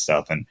all that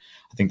stuff? And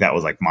I think that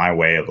was like my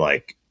way of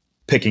like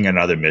picking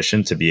another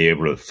mission to be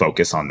able to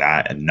focus on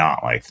that and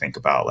not like think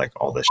about like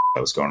all the shit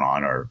that was going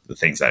on or the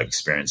things I've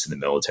experienced in the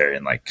military,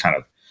 and like kind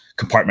of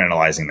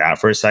compartmentalizing that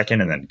for a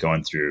second and then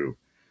going through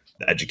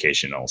the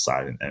educational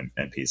side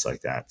and piece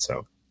like that.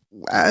 So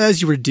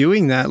as you were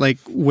doing that, like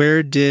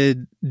where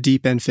did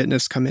Deep End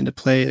Fitness come into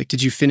play? Like,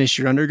 did you finish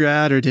your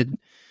undergrad or did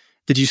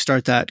you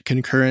start that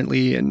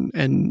concurrently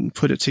and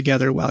put it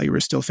together while you were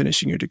still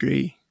finishing your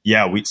degree?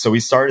 Yeah, we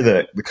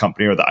started the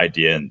company or the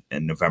idea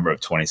in November of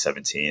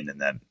 2017.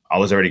 And then I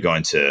was already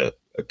going to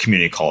a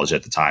community college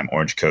at the time,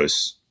 Orange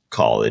Coast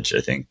College, I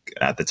think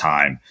at the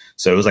time.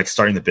 So it was like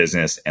starting the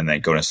business and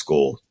then going to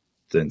school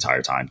the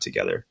entire time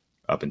together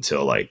up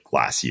until like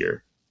last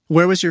year.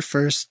 Where was your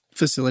first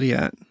facility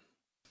at?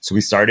 So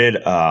we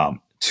started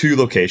 2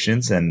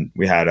 locations, and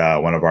we had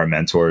one of our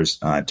mentors,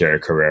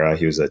 Derek Herrera.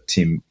 He was a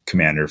team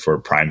commander for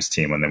Prime's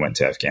team when they went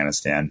to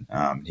Afghanistan.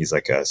 He's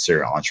like a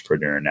serial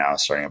entrepreneur now,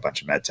 starting a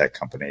bunch of med tech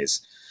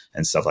companies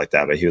and stuff like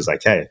that. But he was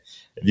like, hey,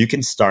 if you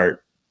can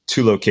start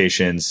 2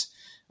 locations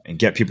and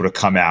get people to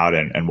come out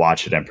and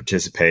watch it and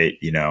participate,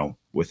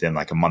 within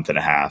like a month and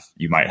a half,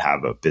 you might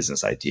have a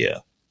business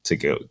idea to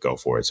go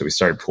for it. So we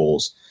started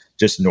pools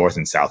just north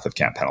and south of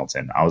Camp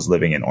Pendleton. I was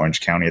living in Orange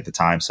County at the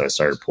time, so I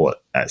started a pool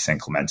at San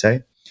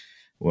Clemente.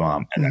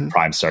 And then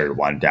Prime started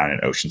one down in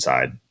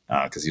Oceanside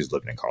because he was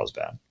living in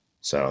Carlsbad.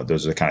 So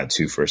those are the kind of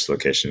 2 first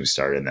locations we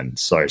started, and then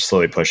started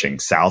slowly pushing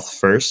south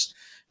first,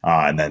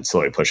 and then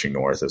slowly pushing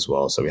north as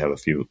well. So we have a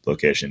few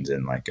locations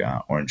in like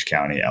Orange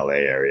County, LA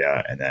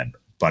area, and then a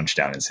bunch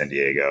down in San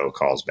Diego,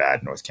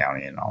 Carlsbad, North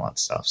County, and all that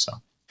stuff. So,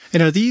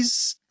 and are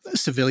these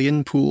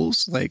civilian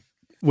pools? Like,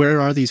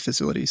 where are these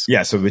facilities?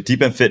 Yeah, so with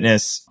Deep End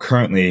Fitness,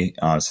 currently,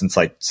 since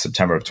like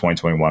September of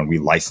 2021, we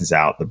license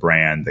out the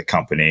brand, the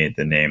company,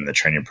 the name, the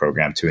training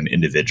program to an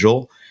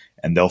individual,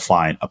 and they'll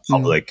find a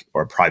public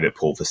or a private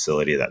pool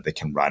facility that they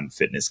can run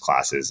fitness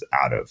classes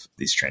out of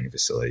these training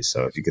facilities.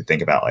 So if you could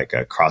think about like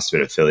a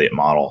CrossFit affiliate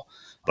model,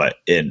 but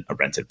in a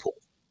rented pool.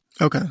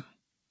 Okay.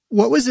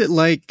 What was it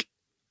like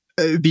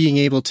being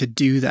able to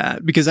do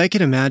that? Because I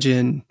can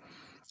imagine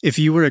if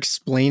you were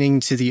explaining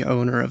to the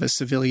owner of a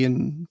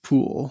civilian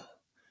pool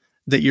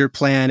that your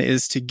plan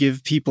is to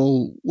give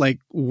people like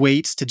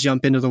weights to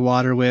jump into the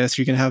water with,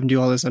 you can have them do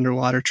all this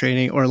underwater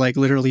training, or like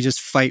literally just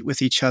fight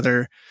with each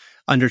other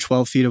under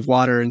 12 feet of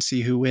water and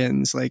see who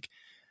wins. Like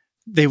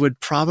they would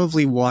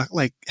probably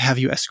have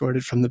you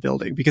escorted from the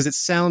building, because it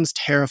sounds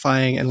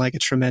terrifying and like a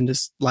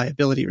tremendous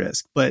liability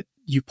risk, but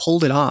you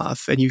pulled it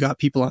off and you got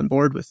people on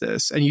board with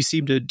this and you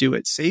seem to do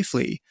it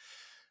safely.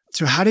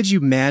 So how did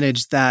you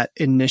manage that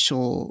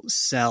initial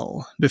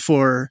sell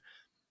before?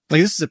 Like,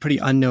 this is a pretty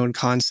unknown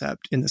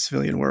concept in the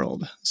civilian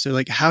world. So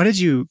like, how did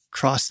you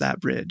cross that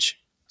bridge?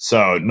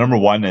 So number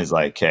one is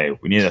like, hey,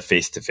 we need a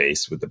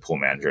face-to-face with the pool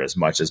manager as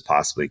much as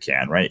possibly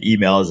can, right?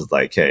 Emails is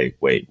like, hey,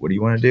 wait, what do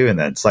you want to do? And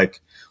then it's like,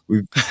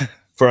 we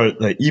for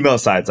the email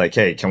side, it's like,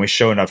 hey, can we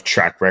show enough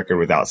track record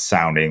without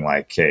sounding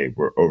like, hey,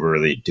 we're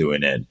overly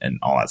doing it and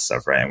all that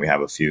stuff, right? And we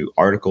have a few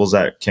articles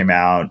that came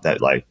out that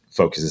like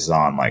focuses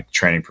on like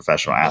training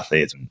professional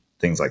athletes and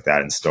things like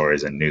that, and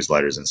stories and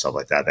newsletters and stuff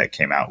like that that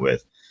came out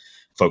with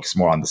focus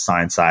more on the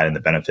science side and the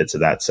benefits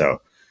of that.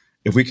 So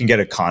if we can get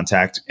a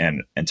contact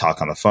and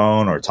talk on the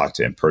phone or talk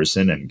to in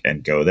person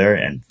and go there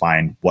and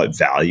find what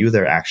value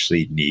they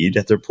actually need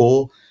at their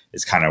pool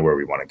is kind of where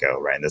we want to go,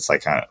 right? And that's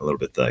like kind of a little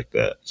bit like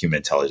the human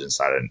intelligence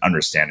side and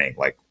understanding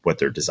like what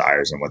their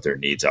desires and what their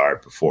needs are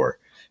before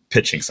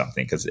pitching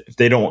something. Because if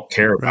they don't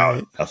care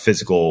about a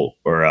physical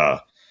or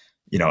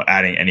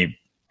adding any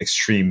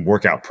extreme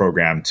workout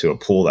program to a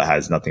pool that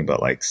has nothing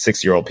but like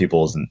 6-year-old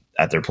people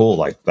at their pool,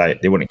 like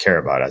they wouldn't care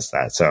about us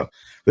that. So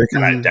we're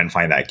kind of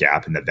identifying that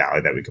gap and the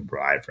value that we can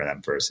provide for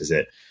them first. Is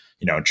it,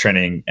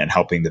 training and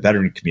helping the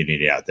veteran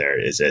community out there?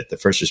 Is it the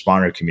first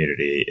responder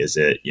community? Is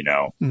it,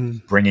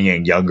 bringing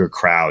in younger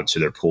crowds to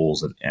their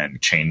pools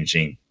and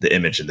changing the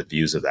image and the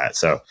views of that?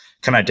 So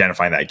kind of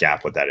identifying that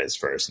gap, what that is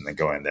first, and then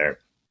going there.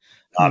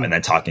 And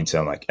then talking to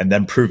them and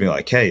then proving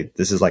like, hey,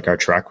 this is like our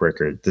track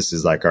record. This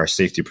is like our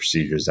safety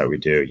procedures that we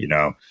do. In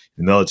the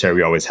military,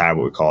 we always have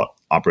what we call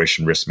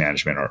Operation Risk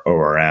Management, or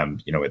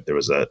ORM. There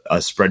was a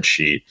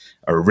spreadsheet,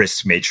 a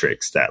risk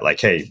matrix that like,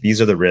 hey,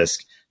 these are the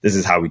risks. This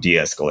is how we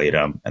de-escalate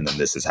them. And then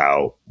this is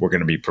how we're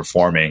going to be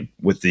performing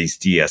with these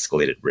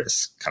de-escalated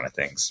risks kind of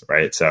things.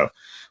 Right. So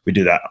we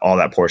do all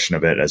that portion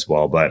of it as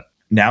well. But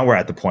now we're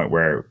at the point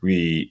where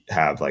we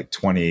have like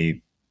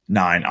 29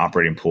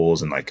 operating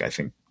pools and like, I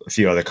think, a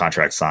few other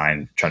contracts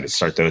signed, trying to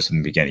start those in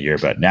the beginning of the year.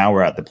 But now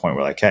we're at the point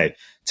where like, hey,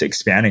 to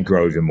expand and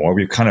grow even more,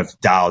 we've kind of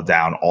dialed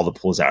down all the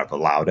pools that have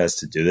allowed us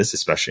to do this,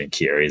 especially in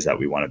key areas that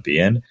we want to be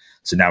in.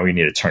 So now we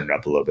need to turn it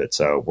up a little bit.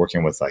 So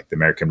working with like the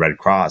American Red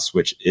Cross,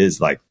 which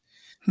is like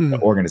the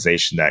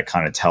organization that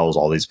kind of tells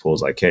all these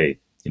pools like, hey,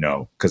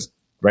 because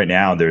right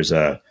now there's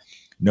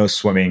no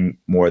swimming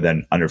more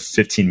than under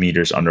 15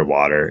 meters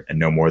underwater and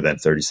no more than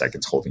 30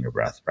 seconds holding your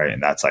breath, right?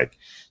 And that's like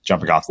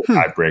jumping off the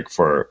tide break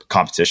for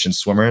competition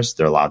swimmers.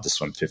 They're allowed to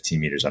swim 15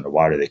 meters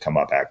underwater. They come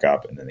up, back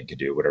up, and then they can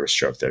do whatever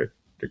stroke they're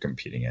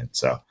competing in.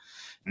 So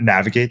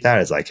navigate that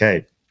as like,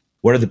 hey,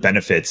 what are the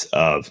benefits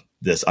of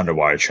this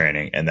underwater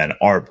training? And then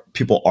are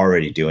people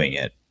already doing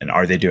it? And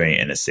are they doing it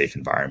in a safe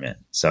environment?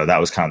 So that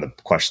was kind of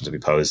the questions that we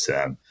posed to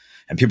them.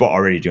 And people are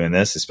already doing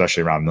this,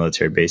 especially around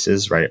military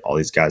bases, right? All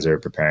these guys are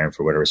preparing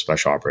for whatever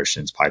special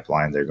operations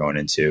pipeline they're going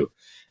into.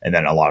 And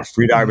then a lot of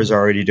free divers are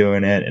already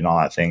doing it and all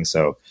that thing.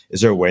 So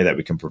is there a way that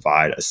we can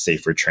provide a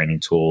safer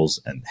training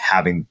tools and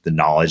having the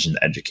knowledge and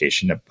the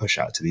education to push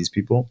out to these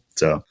people?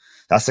 So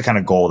that's the kind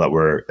of goal that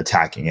we're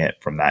attacking it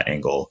from that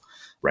angle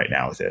right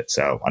now with it.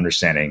 So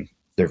understanding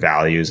their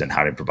values and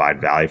how to provide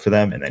value for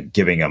them, and then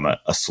giving them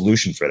a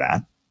solution for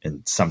that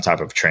in some type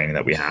of training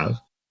that we have.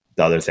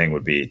 The other thing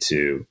would be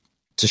to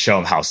show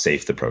them how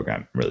safe the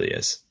program really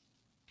is.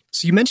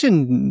 So you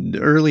mentioned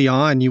early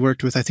on you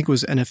worked with, I think it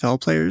was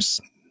NFL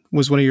players,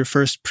 was one of your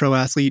first pro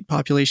athlete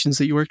populations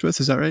that you worked with.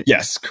 Is that right?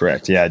 Yes,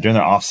 correct. Yeah, during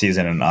the off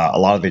season, and a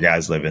lot of the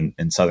guys live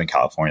in Southern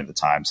California at the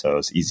time, so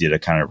it's easy to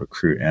kind of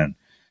recruit. And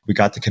we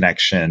got the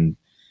connection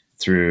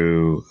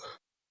through,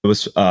 it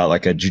was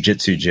like a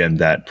jiu-jitsu gym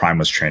that Prime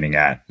was training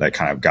at that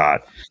kind of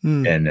got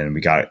in, and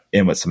we got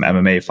in with some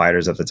MMA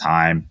fighters at the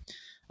time,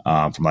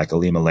 from like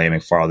Alima Leigh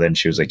McFarland.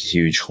 She was like a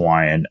huge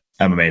Hawaiian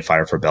MMA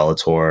fighter for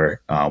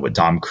Bellator, with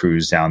Dom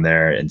Cruz down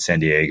there in San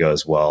Diego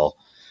as well.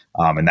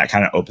 And that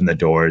kind of opened the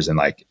doors and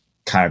like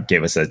kind of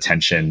gave us the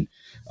attention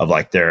of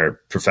like their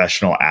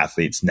professional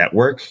athletes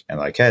network, and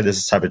like, hey, this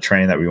is the type of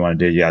training that we want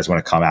to do. You guys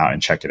want to come out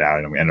and check it out.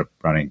 And we ended up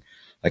running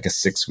like a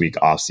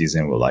 6-week off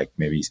season with like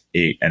maybe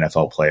 8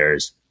 NFL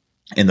players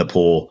in the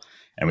pool,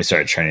 and we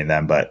started training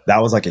them. But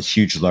that was like a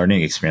huge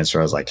learning experience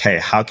where I was like, hey,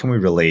 how can we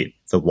relate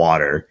the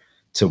water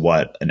to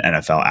what an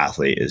NFL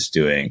athlete is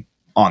doing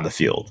on the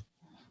field?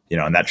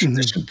 And that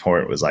transition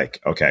point was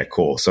like, okay,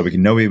 cool. So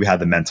we had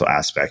the mental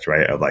aspect,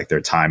 right, of like their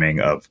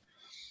timing of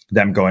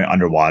them going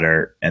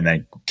underwater. And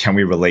then can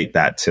we relate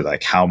that to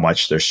like how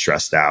much they're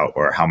stressed out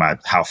or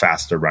how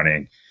fast they're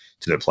running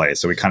to their play?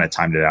 So we kind of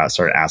timed it out,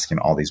 started asking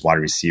all these wide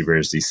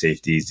receivers, these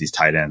safeties, these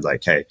tight ends,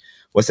 like, hey,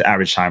 what's the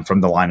average time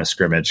from the line of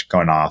scrimmage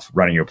going off,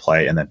 running your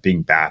play, and then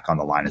being back on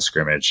the line of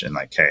scrimmage, and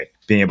like, hey,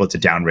 being able to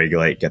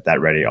downregulate, get that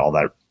ready, all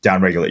that,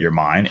 downregulate your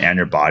mind and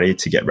your body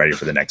to get ready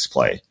for the next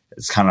play.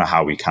 It's kind of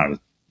how we kind of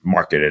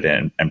marketed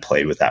and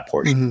played with that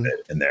portion of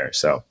it in there.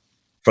 So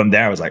from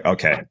there, I was like,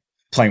 okay,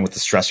 playing with the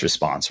stress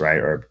response, right?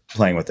 Or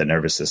playing with the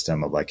nervous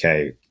system of like,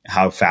 hey,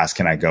 how fast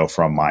can I go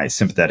from my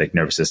sympathetic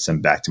nervous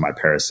system back to my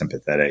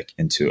parasympathetic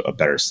into a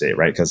better state,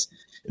 right? Because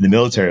in the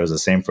military, it was the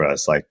same for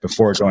us. Like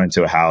before going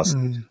into a house,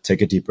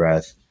 take a deep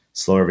breath,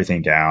 slow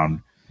everything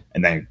down,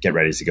 and then get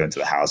ready to go into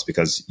the house,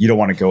 because you don't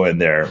want to go in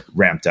there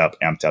amped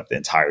up the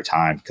entire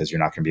time, because you're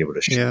not going to be able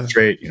to shoot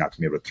straight. You're not going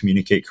to be able to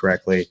communicate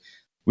correctly.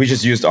 we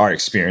just used our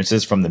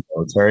experiences from the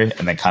military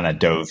and then kind of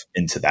dove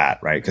into that,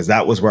 right? Because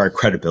that was where our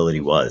credibility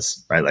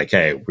was, right? Like,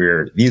 hey,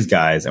 we're these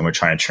guys and we're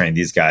trying to train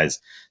these guys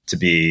to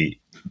be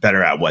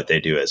better at what they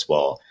do as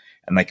well.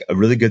 And like a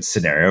really good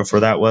scenario for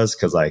that was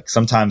because like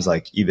sometimes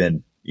like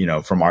even,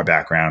 from our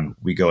background,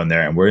 we go in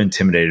there and we're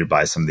intimidated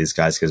by some of these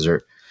guys because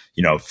they're,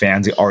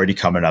 fans already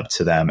coming up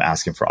to them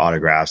asking for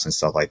autographs and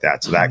stuff like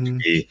that. So that could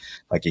be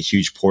like a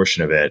huge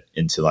portion of it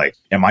into like,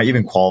 am I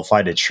even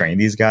qualified to train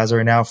these guys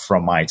right now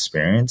from my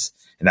experience?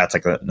 And that's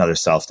like another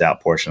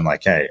self-doubt portion.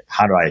 Like, hey,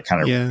 how do I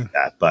kind of read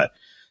that? But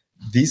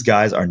these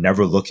guys are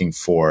never looking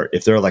for,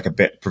 if they're like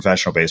a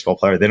professional baseball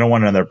player, they don't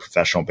want another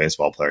professional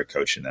baseball player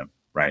coaching them,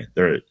 right?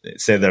 They're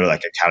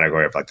like a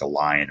category of like a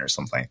lion or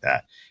something like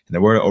that. And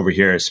then we're over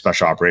here as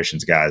special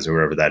operations guys or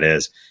whoever that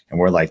is. And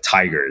we're like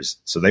tigers.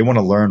 So they want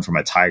to learn from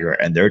a tiger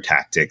and their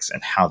tactics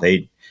and how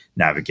they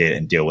navigate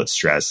and deal with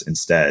stress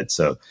instead.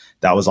 So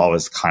that was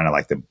always kind of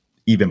like the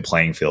even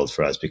playing field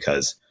for us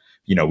because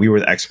we were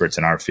the experts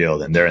in our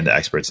field and they're the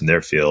experts in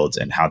their fields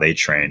and how they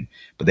train,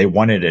 but they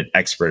wanted an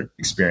expert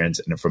experience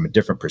and from a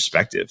different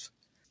perspective.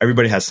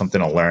 Everybody has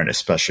something to learn,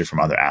 especially from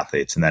other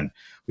athletes. And then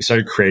we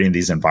started creating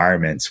these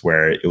environments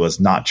where it was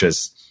not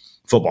just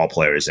football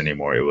players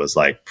anymore. It was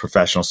like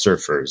professional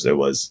surfers. It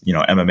was,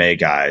 MMA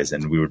guys.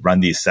 And we would run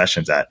these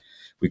sessions that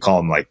we call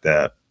them like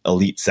the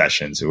elite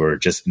sessions, who were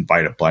just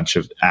invite a bunch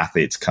of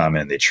athletes come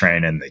and they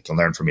train and they can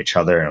learn from each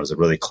other. And it was a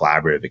really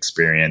collaborative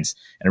experience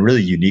and a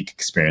really unique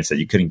experience that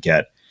you couldn't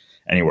get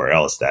anywhere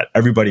else, that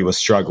everybody was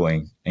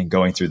struggling and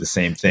going through the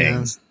same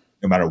things,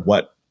 no matter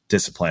what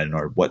discipline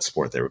or what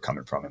sport they were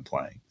coming from and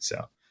playing.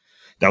 So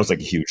that was like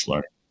a huge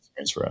learning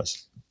experience for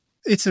us.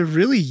 It's a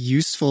really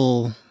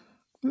useful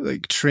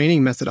like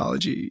training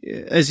methodology.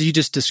 As you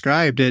just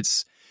described,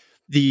 it's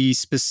the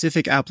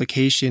specific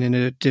application in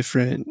a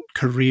different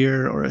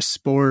career or a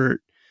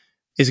sport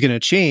is going to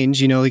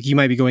change. Like you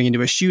might be going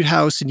into a shoot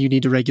house and you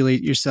need to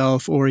regulate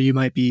yourself, or you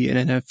might be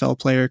an NFL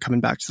player coming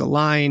back to the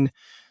line,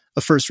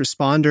 a first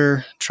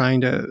responder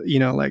trying to,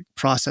 like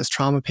process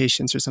trauma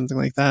patients or something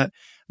like that.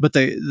 But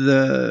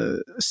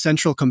the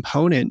central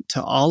component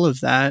to all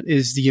of that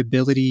is the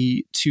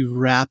ability to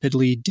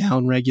rapidly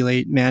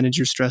downregulate, manage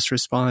your stress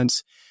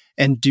response,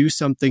 and do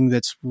something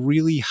that's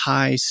really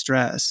high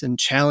stress and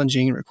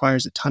challenging and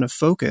requires a ton of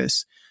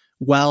focus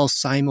while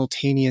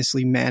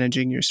simultaneously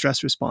managing your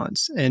stress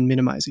response and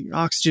minimizing your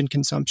oxygen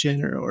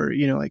consumption or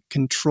like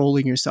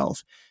controlling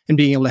yourself and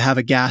being able to have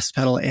a gas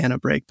pedal and a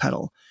brake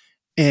pedal.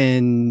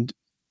 And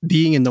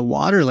being in the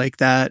water like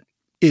that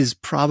is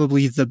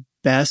probably the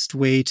best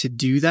way to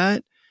do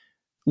that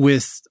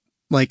with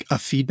like a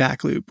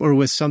feedback loop or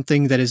with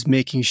something that is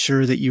making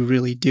sure that you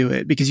really do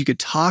it. Because you could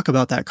talk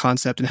about that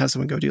concept and have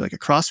someone go do like a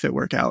CrossFit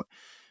workout,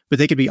 but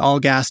they could be all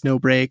gas, no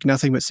brake,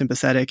 nothing but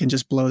sympathetic and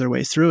just blow their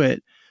way through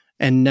it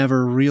and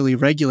never really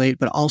regulate,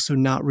 but also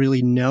not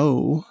really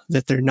know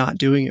that they're not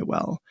doing it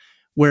well.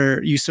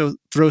 Where you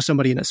throw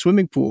somebody in a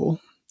swimming pool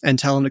and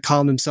tell them to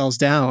calm themselves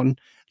down,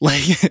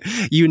 like,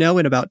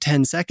 in about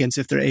 10 seconds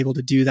if they're able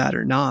to do that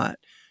or not.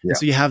 Yeah. And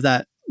so you have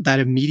that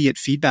immediate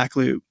feedback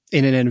loop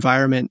in an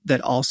environment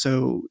that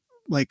also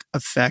like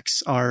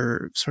affects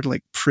our sort of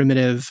like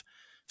primitive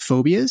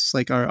phobias,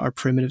 like our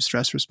primitive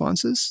stress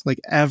responses. Like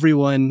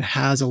everyone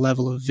has a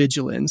level of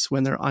vigilance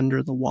when they're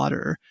under the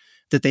water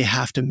that they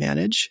have to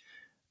manage.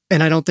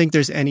 And I don't think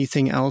there's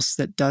anything else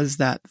that does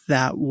that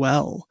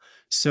well.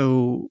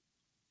 So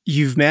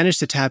you've managed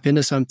to tap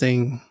into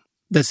something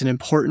that's an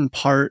important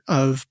part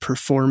of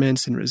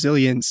performance and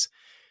resilience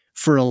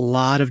for a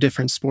lot of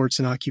different sports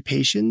and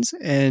occupations.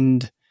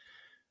 And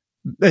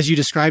as you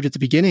described at the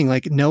beginning,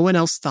 like no one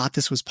else thought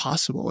this was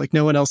possible. Like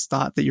no one else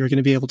thought that you were going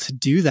to be able to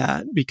do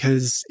that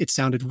because it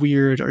sounded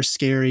weird or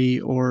scary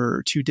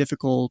or too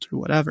difficult or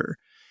whatever.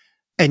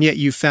 And yet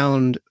you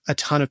found a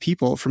ton of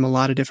people from a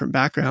lot of different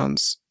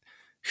backgrounds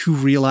who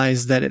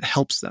realize that it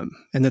helps them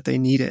and that they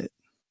need it.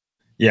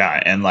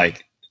 Yeah. And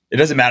like, it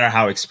doesn't matter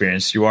how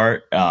experienced you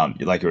are.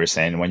 Like you were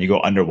saying, when you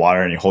go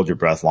underwater and you hold your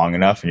breath long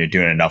enough and you're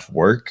doing enough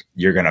work,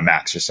 you're going to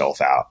max yourself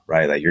out,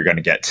 right? Like you're going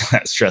to get to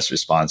that stress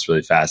response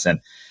really fast.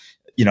 And,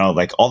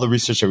 like all the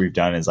research that we've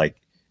done is like,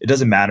 it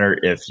doesn't matter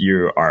if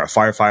you are a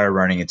firefighter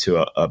running into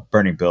a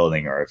burning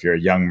building, or if you're a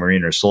young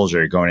Marine or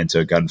soldier going into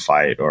a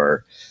gunfight,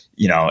 or,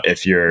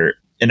 if you're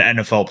an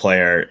NFL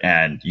player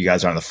and you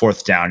guys are on the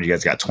fourth down, you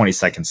guys got 20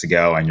 seconds to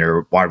go and you're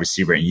a wide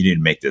receiver and you need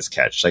to make this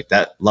catch. Like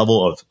that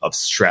level of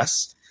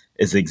stress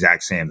is the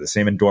exact same. The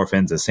same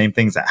endorphins, the same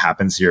things that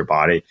happens to your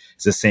body.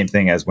 It's the same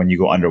thing as when you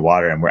go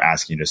underwater and we're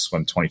asking you to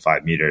swim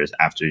 25 meters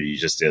after you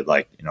just did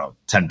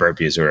 10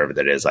 burpees or whatever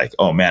that is. Like,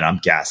 oh man, I'm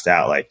gassed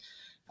out. Like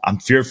I'm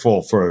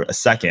fearful for a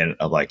second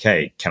of like,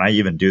 hey, can I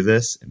even do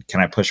this? And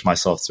can I push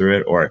myself through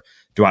it? Or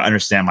do I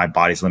understand my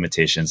body's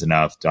limitations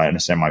enough? Do I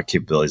understand my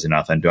capabilities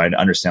enough? And do I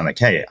understand like,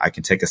 hey, I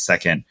can take a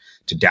second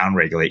to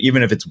downregulate,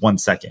 even if it's 1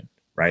 second,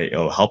 right?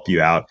 It'll help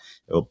you out.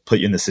 It'll put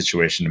you in the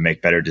situation to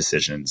make better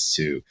decisions,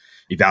 to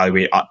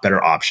evaluate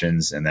better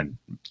options, and then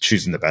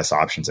choosing the best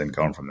options and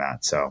going from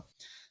that. So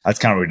that's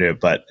kind of what we do.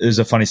 But there's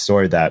a funny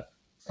story that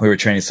we were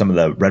training some of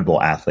the Red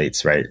Bull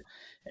athletes, right?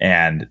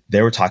 And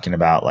they were talking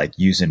about like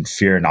using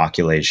fear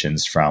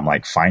inoculations from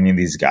like finding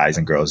these guys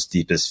and girls'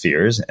 deepest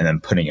fears and then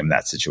putting them in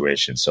that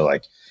situation. So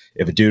like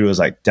if a dude was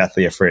like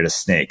deathly afraid of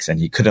snakes and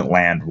he couldn't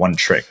land one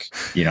trick,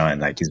 and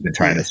like he's been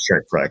trying this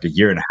trick for like a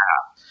year and a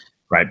half,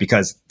 right?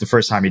 Because the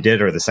first time he did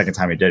it or the second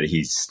time he did it,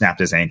 he snapped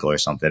his ankle or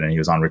something and he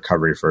was on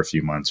recovery for a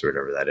few months or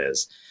whatever that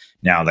is.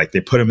 Now, like they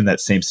put him in that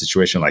same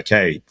situation, like,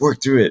 hey,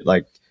 work through it,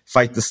 like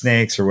fight the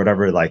snakes or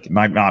whatever. Like it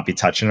might not be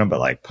touching him, but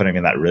like putting him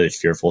in that really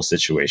fearful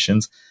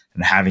situations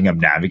and having him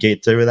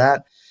navigate through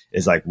that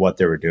is like what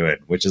they were doing,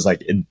 which is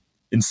like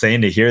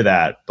insane to hear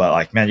that. But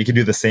like, man, you can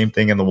do the same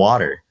thing in the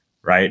water,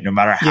 right? No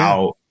matter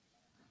how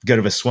good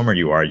of a swimmer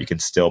you are, you can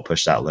still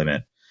push that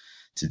limit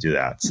to do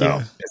that. So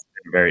it's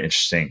a very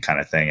interesting kind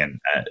of thing.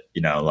 And,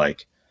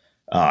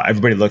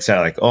 everybody looks at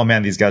it like, oh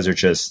man, these guys are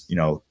just,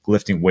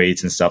 lifting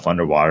weights and stuff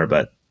underwater.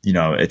 But,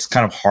 it's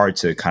kind of hard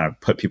to kind of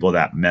put people in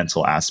that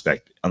mental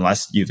aspect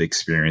unless you've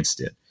experienced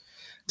it.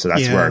 So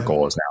that's where our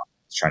goal is now.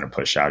 Trying to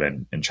push out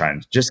and try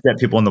and just get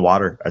people in the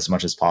water as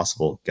much as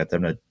possible, get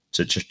them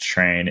to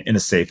train in a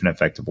safe and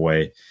effective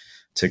way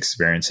to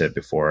experience it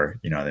before,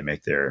 they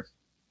make their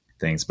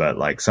things. But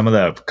like some of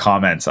the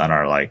comments on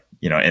our like,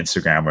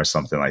 Instagram or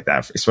something like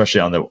that,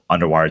 especially on the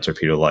underwater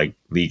torpedo like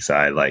league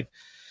side, like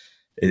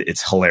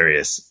it's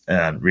hilarious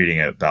reading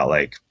about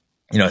like,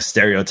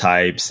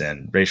 stereotypes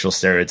and racial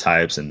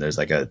stereotypes. And there's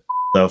like a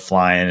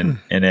flying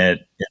in it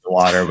in the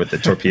water with the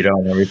torpedo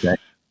and everything,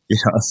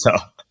 so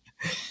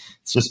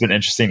it's just been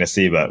interesting to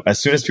see. But as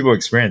soon as people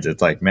experience it,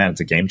 it's like, man, it's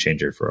a game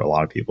changer for a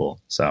lot of people.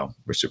 So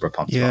we're super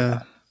pumped about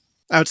that.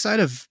 Outside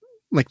of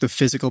like the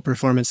physical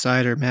performance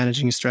side or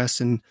managing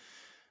stress in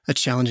a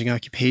challenging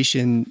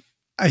occupation,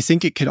 I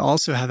think it could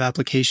also have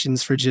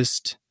applications for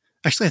just,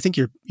 actually, I think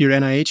your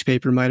NIH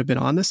paper might have been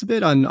on this a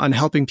bit on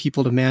helping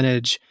people to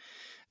manage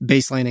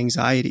baseline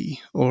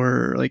anxiety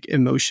or like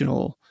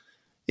emotional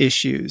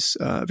issues,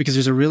 because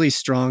there's a really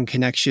strong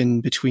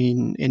connection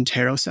between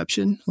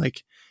interoception,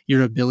 like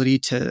your ability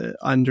to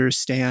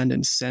understand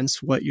and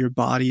sense what your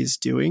body is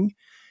doing,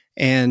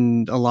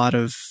 and a lot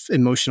of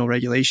emotional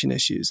regulation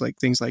issues, like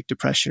things like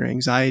depression or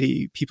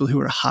anxiety. People who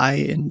are high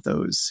in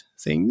those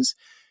things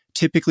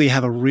typically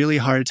have a really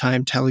hard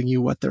time telling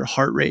you what their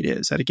heart rate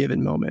is at a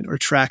given moment or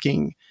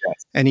tracking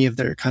any of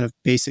their kind of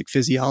basic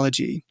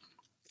physiology.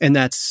 And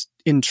that's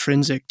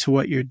intrinsic to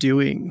what you're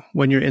doing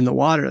when you're in the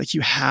water. Like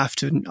you have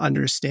to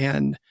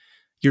understand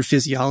your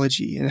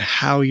physiology and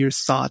how your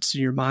thoughts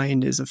and your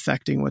mind is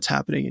affecting what's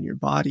happening in your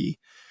body,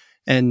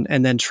 and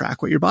then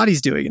track what your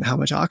body's doing and how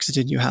much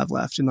oxygen you have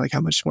left and like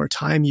how much more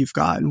time you've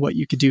got and what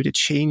you could do to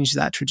change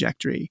that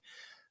trajectory.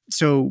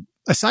 So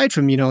aside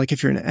from, like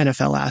if you're an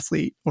NFL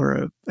athlete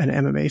or an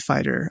MMA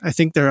fighter, I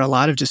think there are a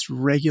lot of just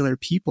regular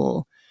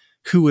people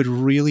who would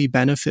really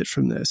benefit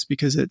from this,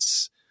 because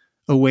it's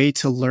a way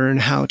to learn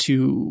how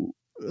to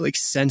like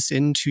sense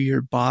into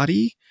your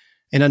body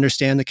and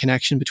understand the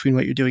connection between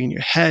what you're doing in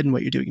your head and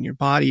what you're doing in your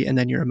body, and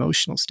then your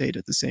emotional state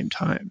at the same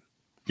time.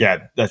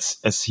 Yeah,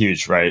 that's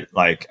huge, right?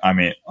 Like, I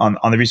mean, on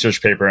the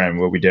research paper, and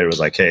what we did was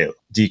like, hey,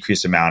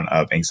 decrease amount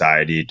of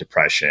anxiety,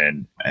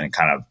 depression, and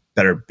kind of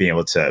better being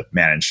able to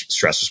manage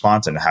stress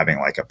response and having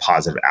like a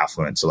positive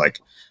affluence. So like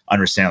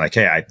understand like,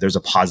 hey, there's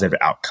a positive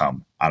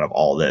outcome out of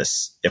all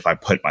this if I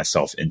put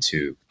myself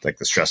into like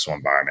the stressful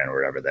environment or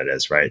whatever that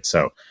is, right?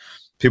 So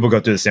people go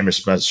through the same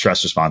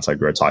stress response like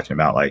we were talking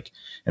about, like,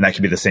 and that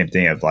could be the same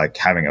thing of like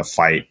having a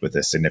fight with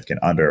a significant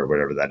under or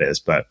whatever that is.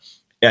 But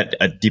at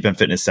a deep end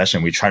fitness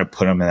session, we try to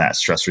put them in that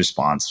stress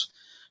response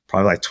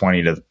probably like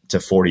 20 to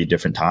 40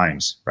 different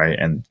times, right?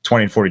 And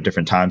 20 and 40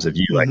 different times of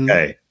you like,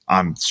 hey,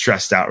 I'm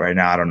stressed out right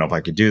now. I don't know if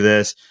I could do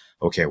this.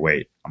 Okay,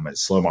 wait, I'm going to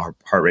slow my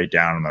heart rate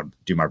down. I'm going to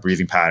do my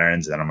breathing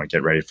patterns, and then I'm going to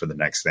get ready for the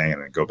next thing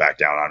and then go back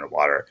down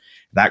underwater.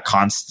 That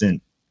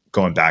constant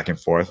going back and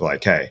forth,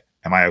 like, hey,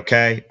 am I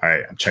okay? All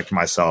right, I'm checking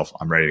myself.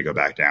 I'm ready to go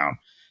back down.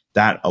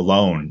 That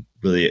alone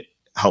really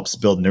helps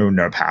build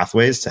neural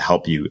pathways to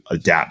help you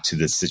adapt to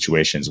the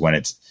situations when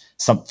it's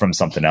from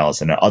something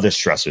else and other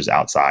stressors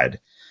outside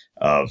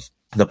of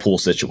the pool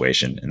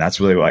situation. And that's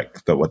really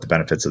like what the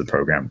benefits of the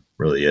program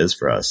really is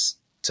for us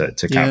to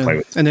kind of play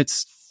with. And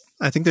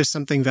I think there's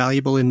something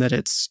valuable in that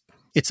it's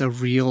a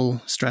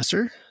real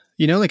stressor.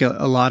 Like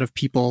a lot of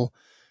people,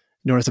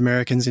 North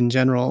Americans in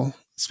general,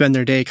 spend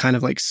their day kind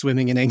of like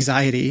swimming in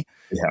anxiety.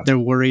 Yeah. They're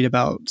worried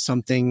about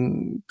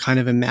something kind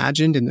of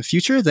imagined in the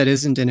future that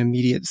isn't an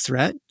immediate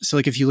threat. So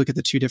like if you look at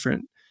the two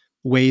different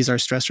ways our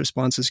stress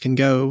responses can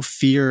go,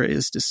 fear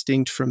is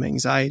distinct from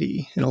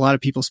anxiety. And a lot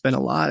of people spend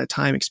a lot of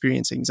time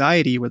experiencing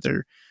anxiety where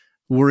they're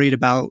worried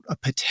about a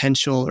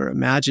potential or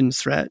imagined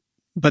threat,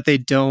 but they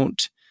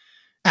don't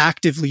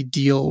actively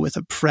deal with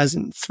a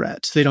present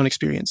threat. They don't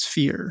experience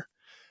fear.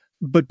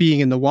 But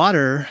being in the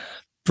water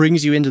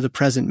brings you into the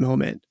present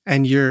moment,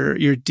 and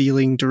you're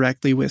dealing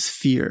directly with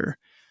fear,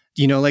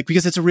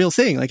 because it's a real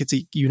thing. Like it's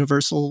a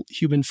universal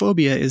human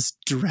phobia is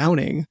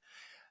drowning.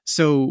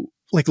 So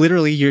like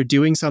literally you're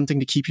doing something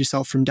to keep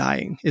yourself from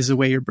dying is the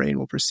way your brain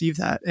will perceive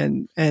that.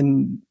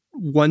 And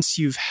once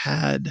you've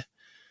had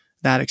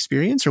that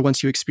experience, or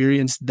once you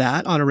experience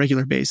that on a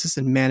regular basis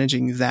and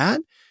managing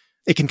that,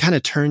 it can kind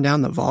of turn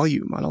down the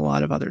volume on a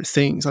lot of other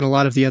things, on a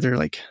lot of the other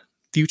like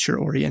future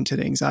oriented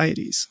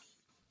anxieties.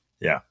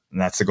 Yeah. And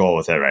that's the goal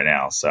with it right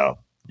now. So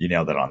you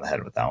nailed it on the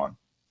head with that one.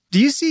 Do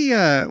you see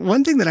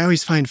one thing that I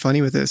always find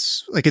funny with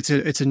this? Like it's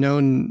a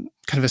known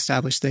kind of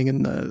established thing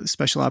in the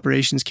special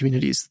operations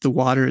communities. The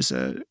water is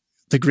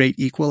the great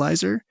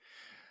equalizer.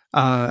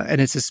 And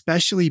it's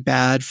especially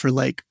bad for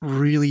like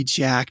really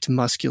jacked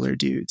muscular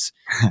dudes,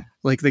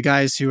 like the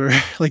guys who are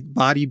like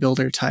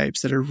bodybuilder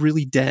types that are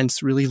really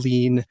dense, really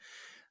lean.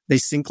 They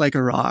sink like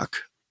a rock,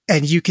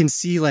 and you can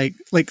see like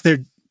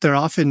they're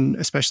often,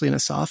 especially in a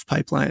soft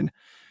pipeline,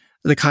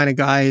 the kind of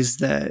guys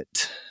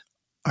that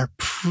are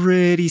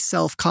pretty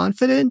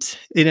self-confident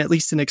in at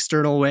least an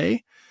external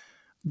way.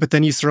 But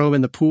then you throw them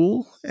in the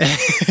pool,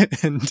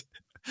 and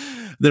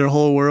their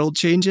whole world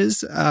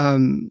changes.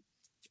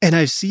 And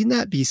I've seen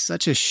that be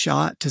such a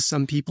shot to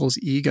some people's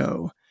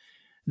ego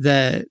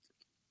that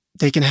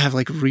they can have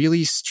like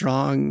really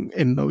strong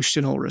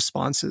emotional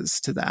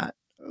responses to that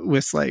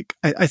with like,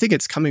 I think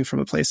it's coming from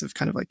a place of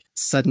kind of like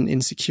sudden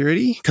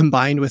insecurity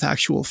combined with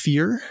actual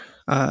fear,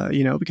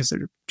 because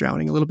they're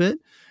drowning a little bit.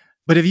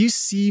 But have you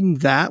seen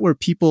that where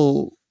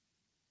people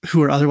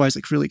who are otherwise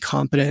like really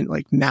competent,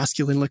 like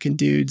masculine looking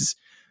dudes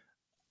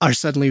are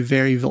suddenly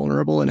very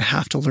vulnerable and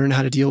have to learn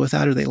how to deal with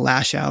that, or they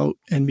lash out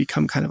and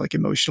become kind of like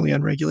emotionally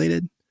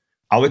unregulated?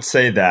 I would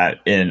say that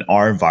in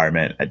our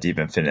environment at Deep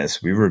in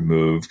Fitness, we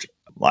removed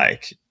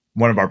like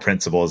one of our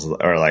principles,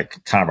 or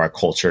like kind of our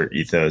culture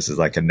ethos, is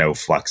like a no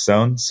flex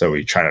zone. So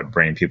we try to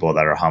bring people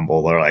that are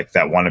humble, or like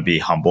that want to be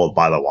humbled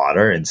by the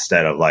water,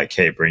 instead of like,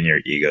 hey, bring your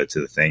ego to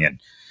the thing. And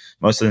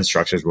most of the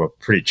instructors will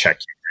pretty check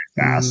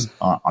you very fast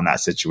on that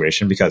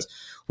situation, because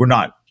we're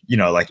not,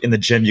 like in the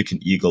gym, you can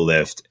ego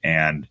lift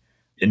and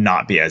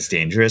not be as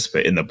dangerous,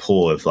 but in the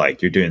pool, if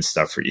like you're doing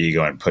stuff for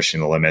ego and pushing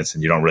the limits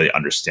and you don't really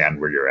understand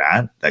where you're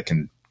at, that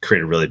can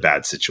create a really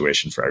bad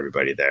situation for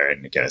everybody there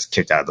and get us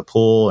kicked out of the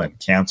pool and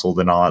canceled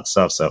and all that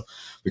stuff. So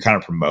we kind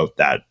of promote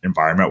that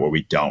environment where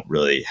we don't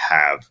really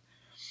have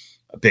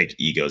a big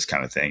egos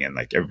kind of thing, and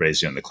like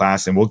everybody's doing the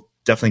class, and we'll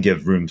definitely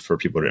give room for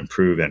people to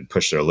improve and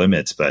push their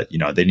limits, but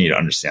they need to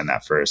understand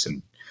that first.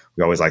 And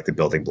we always like the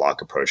building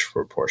block approach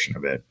for a portion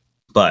of it.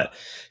 But,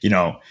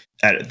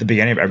 at the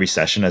beginning of every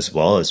session as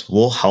well, as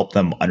we'll help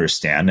them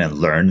understand and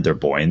learn their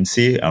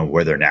buoyancy and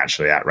where they're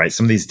naturally at, right?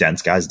 Some of these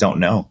dense guys don't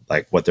know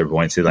like what their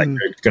buoyancy, like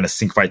they're going to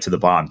sink right to the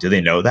bottom. Do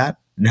they know that?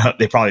 No,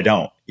 they probably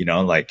don't,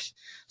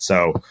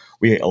 so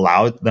we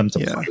allow them to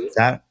play with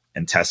that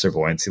and test their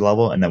buoyancy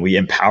level. And then we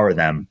empower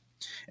them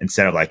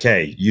instead of like,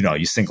 hey,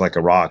 you sink like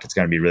a rock. It's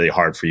going to be really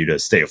hard for you to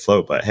stay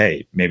afloat. But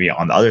hey, maybe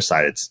on the other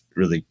side, it's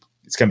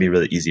going to be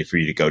really easy for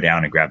you to go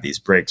down and grab these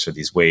bricks or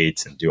these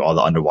weights and do all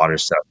the underwater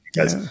stuff,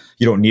 because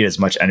you don't need as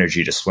much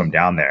energy to swim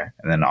down there.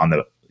 And then on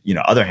the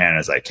other hand,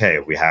 it's like, hey,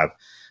 we have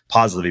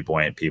positively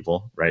buoyant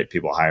people, right?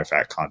 People higher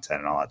fat content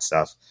and all that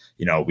stuff.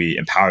 We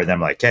empower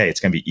them like, hey, it's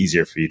going to be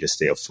easier for you to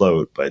stay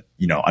afloat, but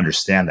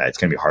understand that it's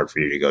going to be hard for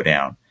you to go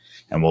down.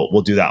 And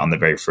we'll do that on the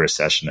very first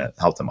session to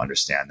help them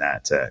understand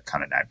that, to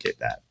kind of navigate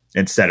that,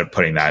 instead of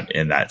putting that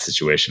in that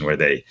situation where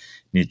they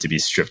need to be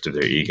stripped of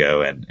their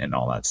ego and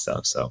all that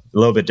stuff. So a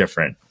little bit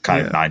different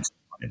kind of mindset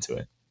into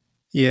it.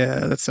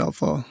 Yeah, that's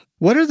helpful.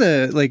 What are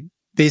the like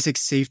basic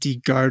safety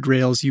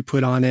guardrails you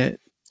put on it?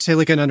 Say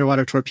like an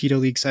underwater torpedo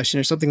league session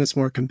or something that's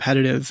more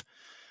competitive.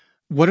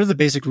 What are the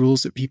basic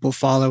rules that people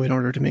follow in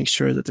order to make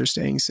sure that they're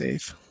staying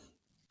safe?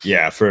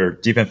 Yeah, for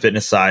Deep in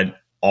Fitness side,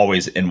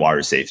 always in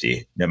water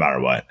safety, no matter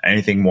what.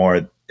 Anything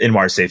more in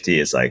water safety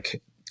is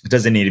like, it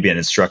doesn't need to be an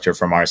instructor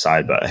from our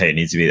side, but hey, it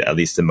needs to be at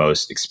least the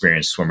most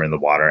experienced swimmer in the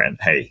water. And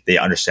hey, they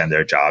understand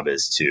their job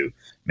is to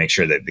make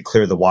sure that they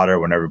clear the water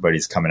when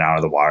everybody's coming out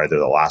of the water. They're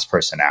the last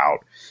person out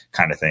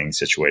kind of thing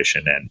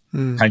situation. And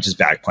kind of just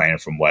back planning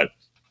from what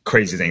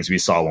crazy things we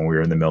saw when we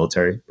were in the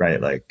military,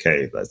 right? Like,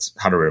 hey,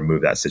 how do we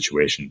remove that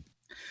situation?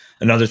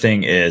 Another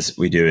thing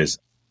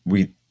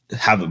we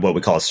have what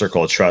we call a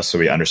circle of trust. So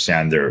we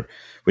understand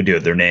we do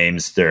their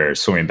names, their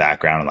swimming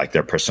background, and like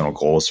their personal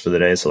goals for the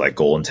day. So like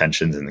goal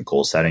intentions and the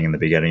goal setting in the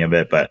beginning of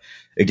it. But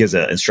it gives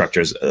the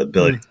instructors the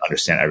ability to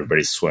understand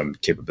everybody's swim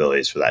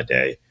capabilities for that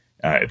day.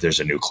 If there's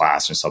a new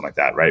class or something like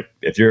that, right?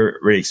 If you're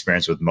really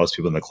experienced with most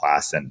people in the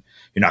class, then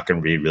you're not going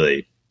to be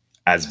really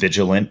as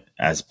vigilant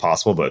as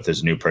possible. But if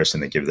there's a new person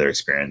that give their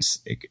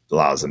experience, it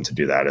allows them to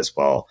do that as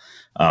well.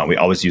 We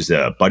always use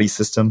the buddy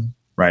system,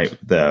 right?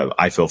 The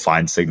I feel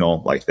fine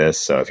signal like this.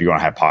 So if you're going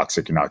to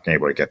hypoxic, you're not going to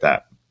be able to get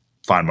that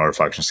fine motor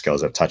function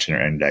skills of touching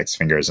your index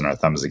fingers and our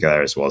thumbs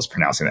together, as well as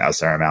pronouncing the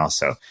S in our mouth.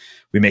 So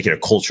we make it a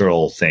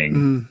cultural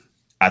thing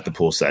at the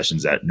pool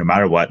sessions that no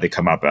matter what, they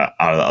come up out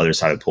of the other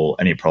side of the pool,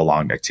 any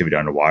prolonged activity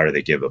underwater,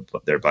 they give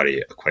their buddy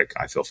a quick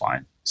I feel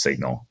fine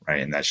signal,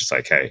 right? And that's just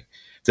like, hey,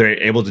 if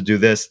they're able to do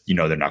this,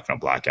 they're not going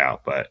to black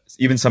out. But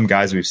even some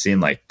guys we've seen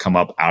like come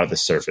up out of the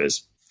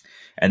surface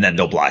and then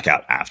they'll black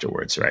out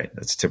afterwards, right?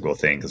 That's a typical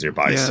thing because your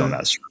body's still in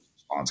that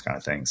response kind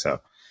of thing.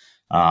 So,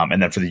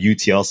 and then for the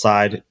UTL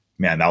side,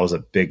 man, that was a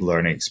big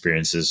learning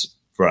experiences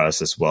for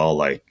us as well.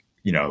 Like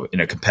in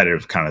a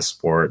competitive kind of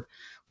sport,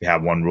 we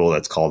have one rule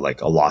that's called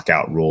like a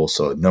lockout rule.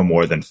 So no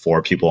more than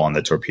 4 people on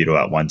the torpedo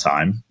at one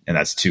time. And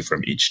that's 2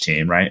 from each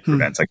team, right?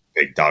 Prevents like a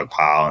big dog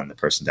pile and the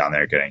person down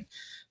there getting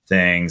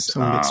things.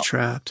 Someone gets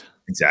trapped.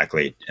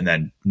 Exactly. And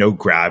then no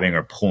grabbing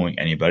or pulling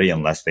anybody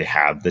unless they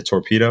have the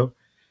torpedo,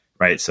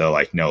 right? So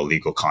like no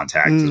illegal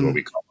contact is what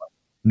we call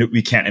it.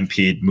 We can't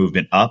impede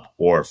movement up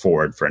or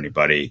forward for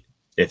anybody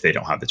if they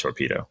don't have the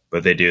torpedo. But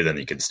if they do, then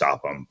you can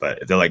stop them.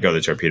 But if they let go of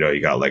the torpedo,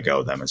 you got to let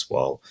go of them as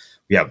well.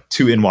 We have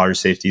 2 in-water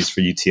safeties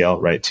for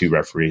UTL, right? 2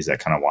 referees that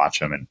kind of watch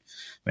them and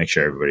make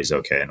sure everybody's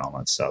okay and all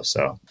that stuff.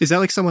 So is that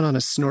like someone on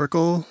a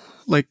snorkel?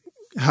 Like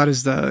how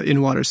does the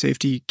in-water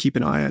safety keep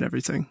an eye on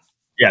everything?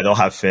 Yeah, they'll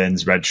have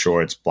fins, red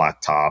shorts,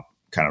 black top,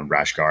 kind of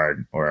rash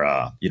guard, or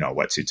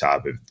wetsuit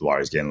top if the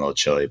water's getting a little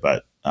chilly,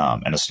 but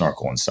and a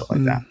snorkel and stuff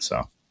like that.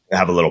 So they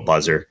have a little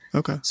buzzer.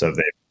 Okay. So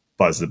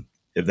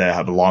if they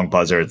have a long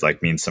buzzer, it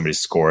like means somebody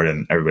scored,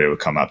 and everybody would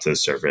come up to the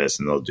surface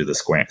and they'll do the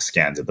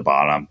scans at the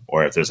bottom.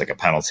 Or if there's like a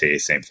penalty,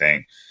 same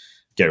thing.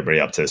 Get everybody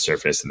up to the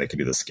surface and they can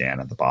do the scan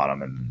at the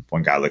bottom. And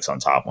one guy licks on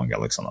top, one guy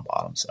licks on the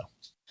bottom. So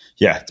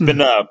yeah, it's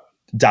been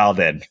dialed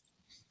in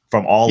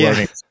from all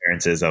learning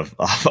experiences of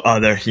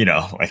other,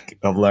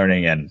 of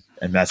learning and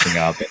messing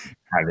up and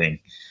having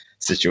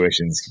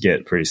situations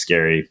get pretty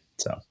scary.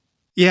 So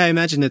yeah, I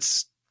imagine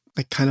it's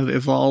like kind of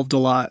evolved a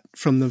lot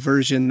from the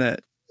version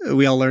that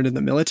we all learned in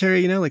the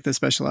military, like the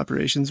special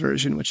operations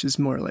version, which is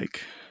more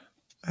like,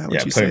 how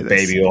would you say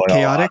this? Baby oil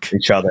chaotic on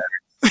each other.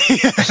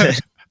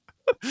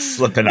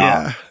 Slipping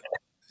off.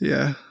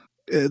 Yeah.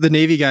 The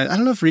Navy guys, I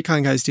don't know if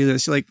recon guys do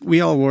this. Like we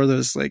all wore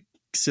those like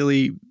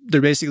silly,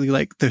 they're basically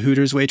like the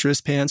Hooters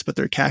waitress pants, but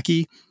they're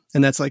khaki.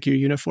 And that's like your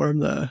uniform,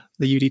 the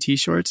UDT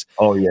shorts.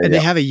 Oh, yeah. And they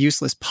have a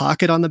useless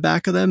pocket on the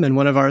back of them. And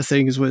one of our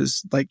things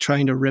was like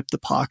trying to rip the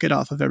pocket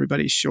off of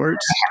everybody's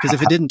shorts. Because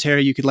if it didn't tear,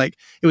 you could it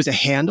was a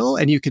handle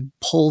and you could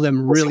pull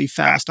them really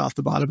fast off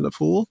the bottom of the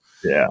pool.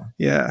 Yeah.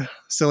 Yeah.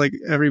 So like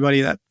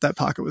everybody, that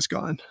pocket was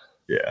gone.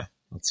 Yeah.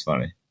 That's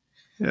funny.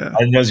 Yeah. I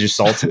didn't know you're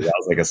salty. That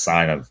was like a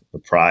sign of the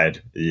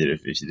pride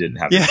if you didn't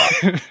have the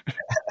pocket.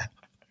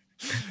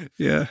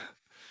 Yeah.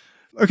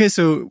 Okay.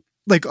 So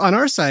like on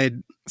our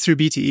side, through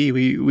BTE,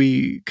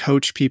 we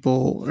coach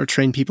people or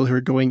train people who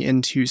are going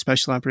into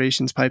special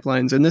operations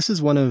pipelines. And this is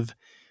one of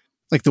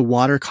like the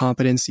water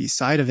competency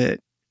side of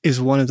it is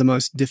one of the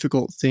most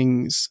difficult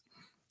things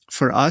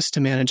for us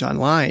to manage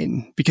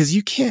online, because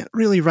you can't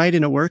really write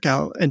in a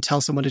workout and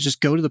tell someone to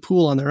just go to the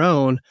pool on their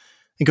own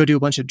and go do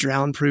a bunch of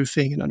drown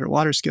proofing and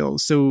underwater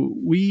skills. So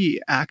we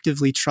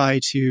actively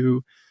try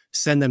to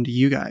send them to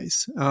you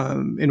guys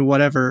in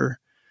whatever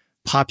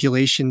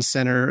population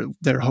center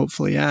they're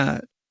hopefully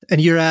at. And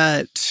you're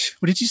at,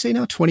 what did you say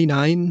now?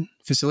 29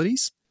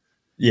 facilities?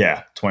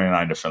 Yeah,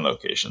 29 different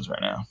locations right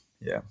now.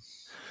 Yeah.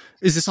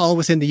 Is this all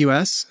within the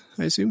US,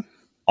 I assume?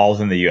 All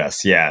within the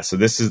US, yeah. So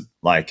this is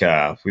like,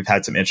 we've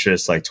had some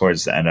interest like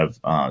towards the end of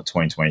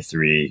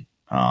 2023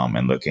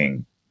 and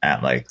looking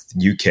at like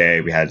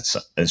UK. We had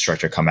an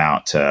instructor come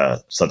out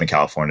to Southern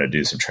California to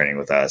do some training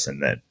with us,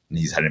 and then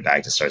he's heading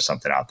back to start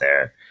something out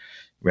there.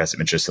 We had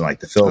some interest in like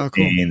the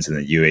Philippines and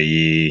the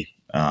UAE,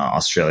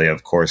 Australia,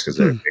 of course, because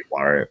they're a big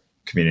water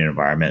community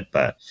environment,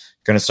 but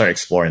going to start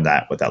exploring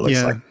what that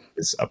looks like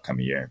this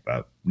upcoming year.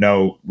 But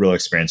no real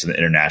experience in the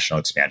international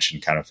expansion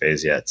kind of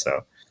phase yet.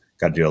 So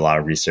got to do a lot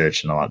of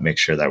research and make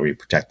sure that we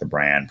protect the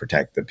brand,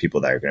 protect the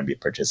people that are going to be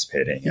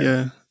participating.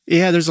 Yeah.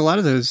 There's a lot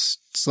of those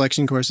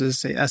selection courses,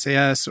 say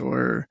SAS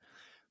or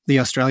the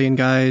Australian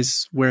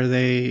guys, where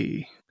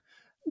they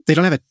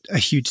don't have a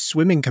huge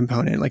swimming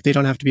component. Like they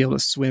don't have to be able to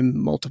swim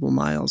multiple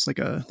miles like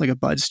a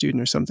bud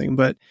student or something,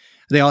 but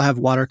they all have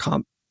water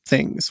comp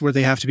things where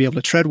they have to be able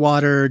to tread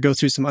water, go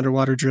through some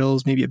underwater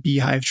drills, maybe a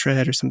beehive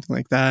tread or something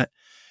like that.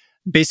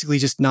 Basically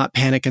just not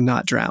panic and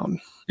not drown.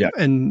 Yeah.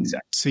 And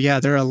so,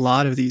 there are a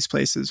lot of these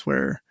places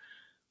where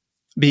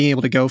being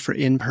able to go for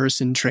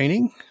in-person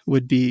training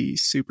would be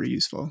super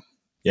useful.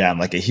 Yeah. And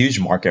like a huge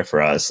market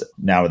for us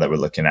now that we're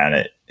looking at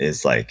it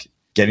is like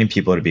getting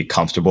people to be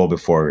comfortable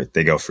before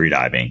they go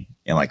freediving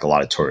in like a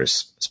lot of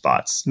tourist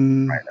spots.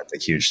 Right. That's a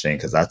huge thing,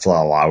 because that's a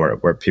lot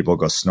where people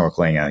go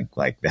snorkeling and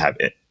like they have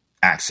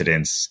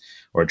accidents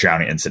or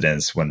drowning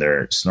incidents when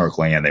they're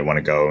snorkeling and they want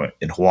to go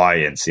in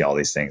Hawaii and see all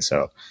these things.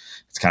 So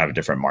it's kind of a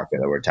different market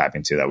that we're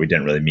tapping to that we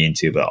didn't really mean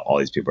to, but all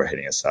these people are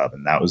hitting us up.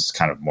 And that was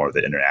kind of more of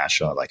the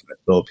international, like in the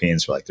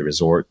Philippines for like the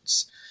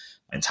resorts,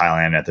 in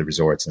Thailand at the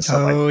resorts and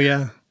stuff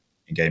and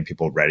getting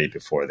people ready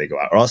before they go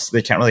out, or else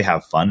they can't really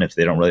have fun if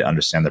they don't really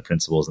understand the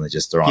principles and they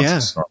just throw on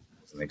some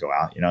snorkels and they go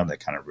out, that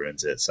kind of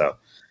ruins it. So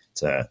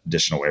it's an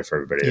additional way for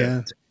everybody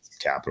to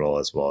capital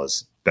as well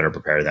as better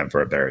prepare them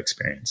for a better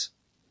experience.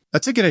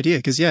 That's a good idea,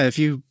 because if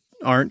you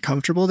aren't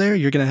comfortable there,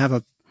 you're going to have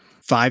a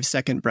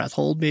 5-second breath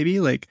hold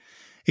maybe. Like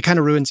it kind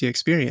of ruins the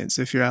experience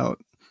if you're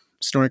out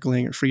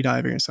snorkeling or free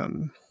diving or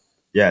something.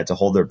 Yeah, to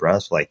hold their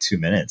breath for like 2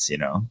 minutes,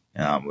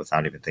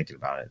 without even thinking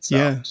about it.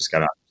 So just got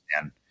to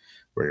understand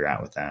where you're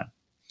at with that.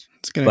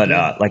 But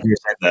like you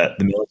said,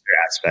 the military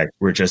aspect,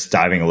 we're just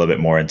diving a little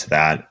bit more into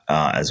that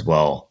as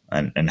well.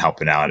 and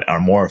helping out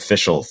on more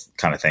official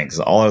kind of things.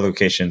 All our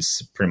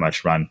locations pretty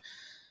much run,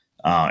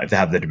 if they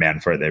have the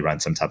demand for it, they run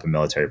some type of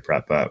military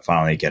prep, but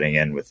finally getting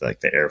in with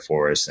like the Air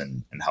Force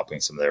and helping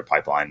some of their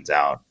pipelines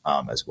out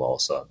as well.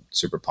 So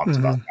super pumped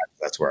about that.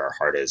 That's where our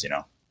heart is,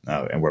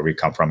 and where we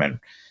come from, and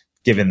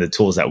given the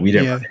tools that we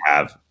didn't really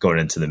have going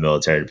into the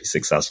military to be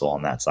successful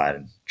on that side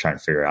and trying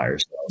to figure it out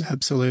yourself.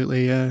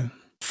 Absolutely. Yeah.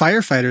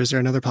 Firefighters are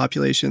another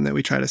population that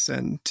we try to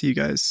send to you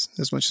guys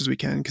as much as we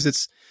can, because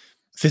it's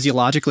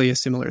physiologically a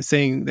similar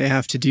thing. They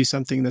have to do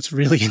something that's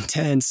really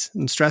intense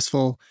and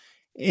stressful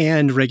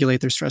and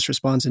regulate their stress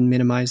response and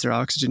minimize their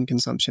oxygen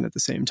consumption at the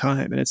same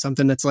time. And it's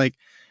something that's like,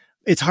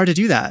 it's hard to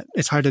do that.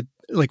 It's hard to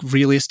like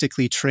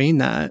realistically train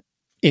that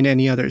in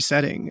any other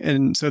setting.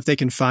 And so if they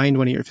can find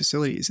one of your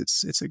facilities,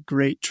 it's a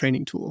great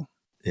training tool.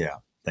 Yeah.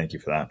 Thank you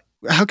for that.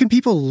 How can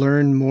people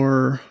learn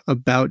more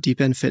about Deep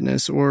End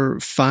Fitness or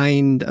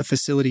find a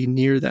facility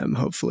near them,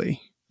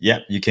 hopefully? Yeah,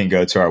 you can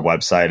go to our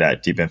website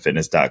at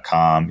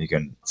deependfitness.com. You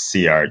can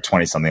see our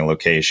 20-something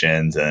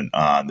locations, and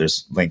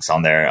there's links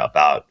on there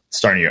about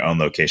starting your own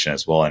location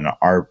as well. And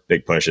our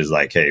big push is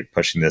like, hey,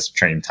 pushing this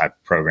training type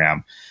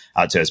program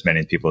out to as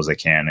many people as they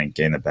can and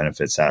getting the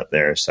benefits out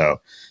there.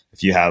 So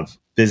if you have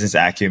business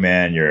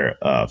acumen, you're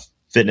a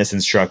fitness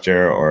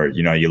instructor, or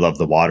you love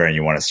the water and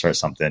you want to start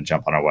something,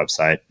 jump on our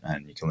website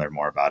and you can learn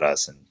more about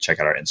us and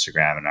check out our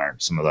Instagram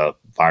and some of the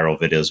viral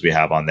videos we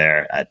have on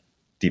there at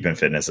Deep End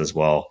Fitness as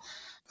well.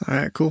 All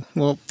right, cool.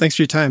 Well, thanks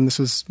for your time. This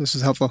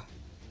was helpful.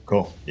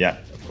 Cool. Yeah,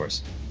 of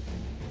course.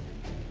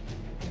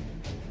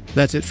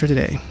 That's it for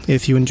today.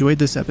 If you enjoyed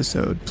this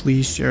episode,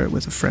 please share it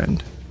with a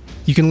friend.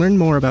 You can learn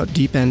more about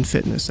Deep End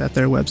Fitness at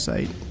their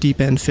website,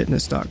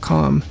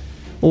 deependfitness.com,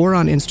 or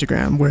on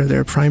Instagram, where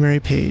their primary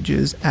page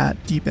is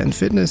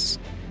 @deependfitness,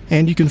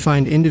 and you can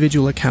find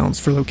individual accounts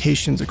for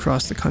locations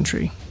across the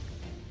country.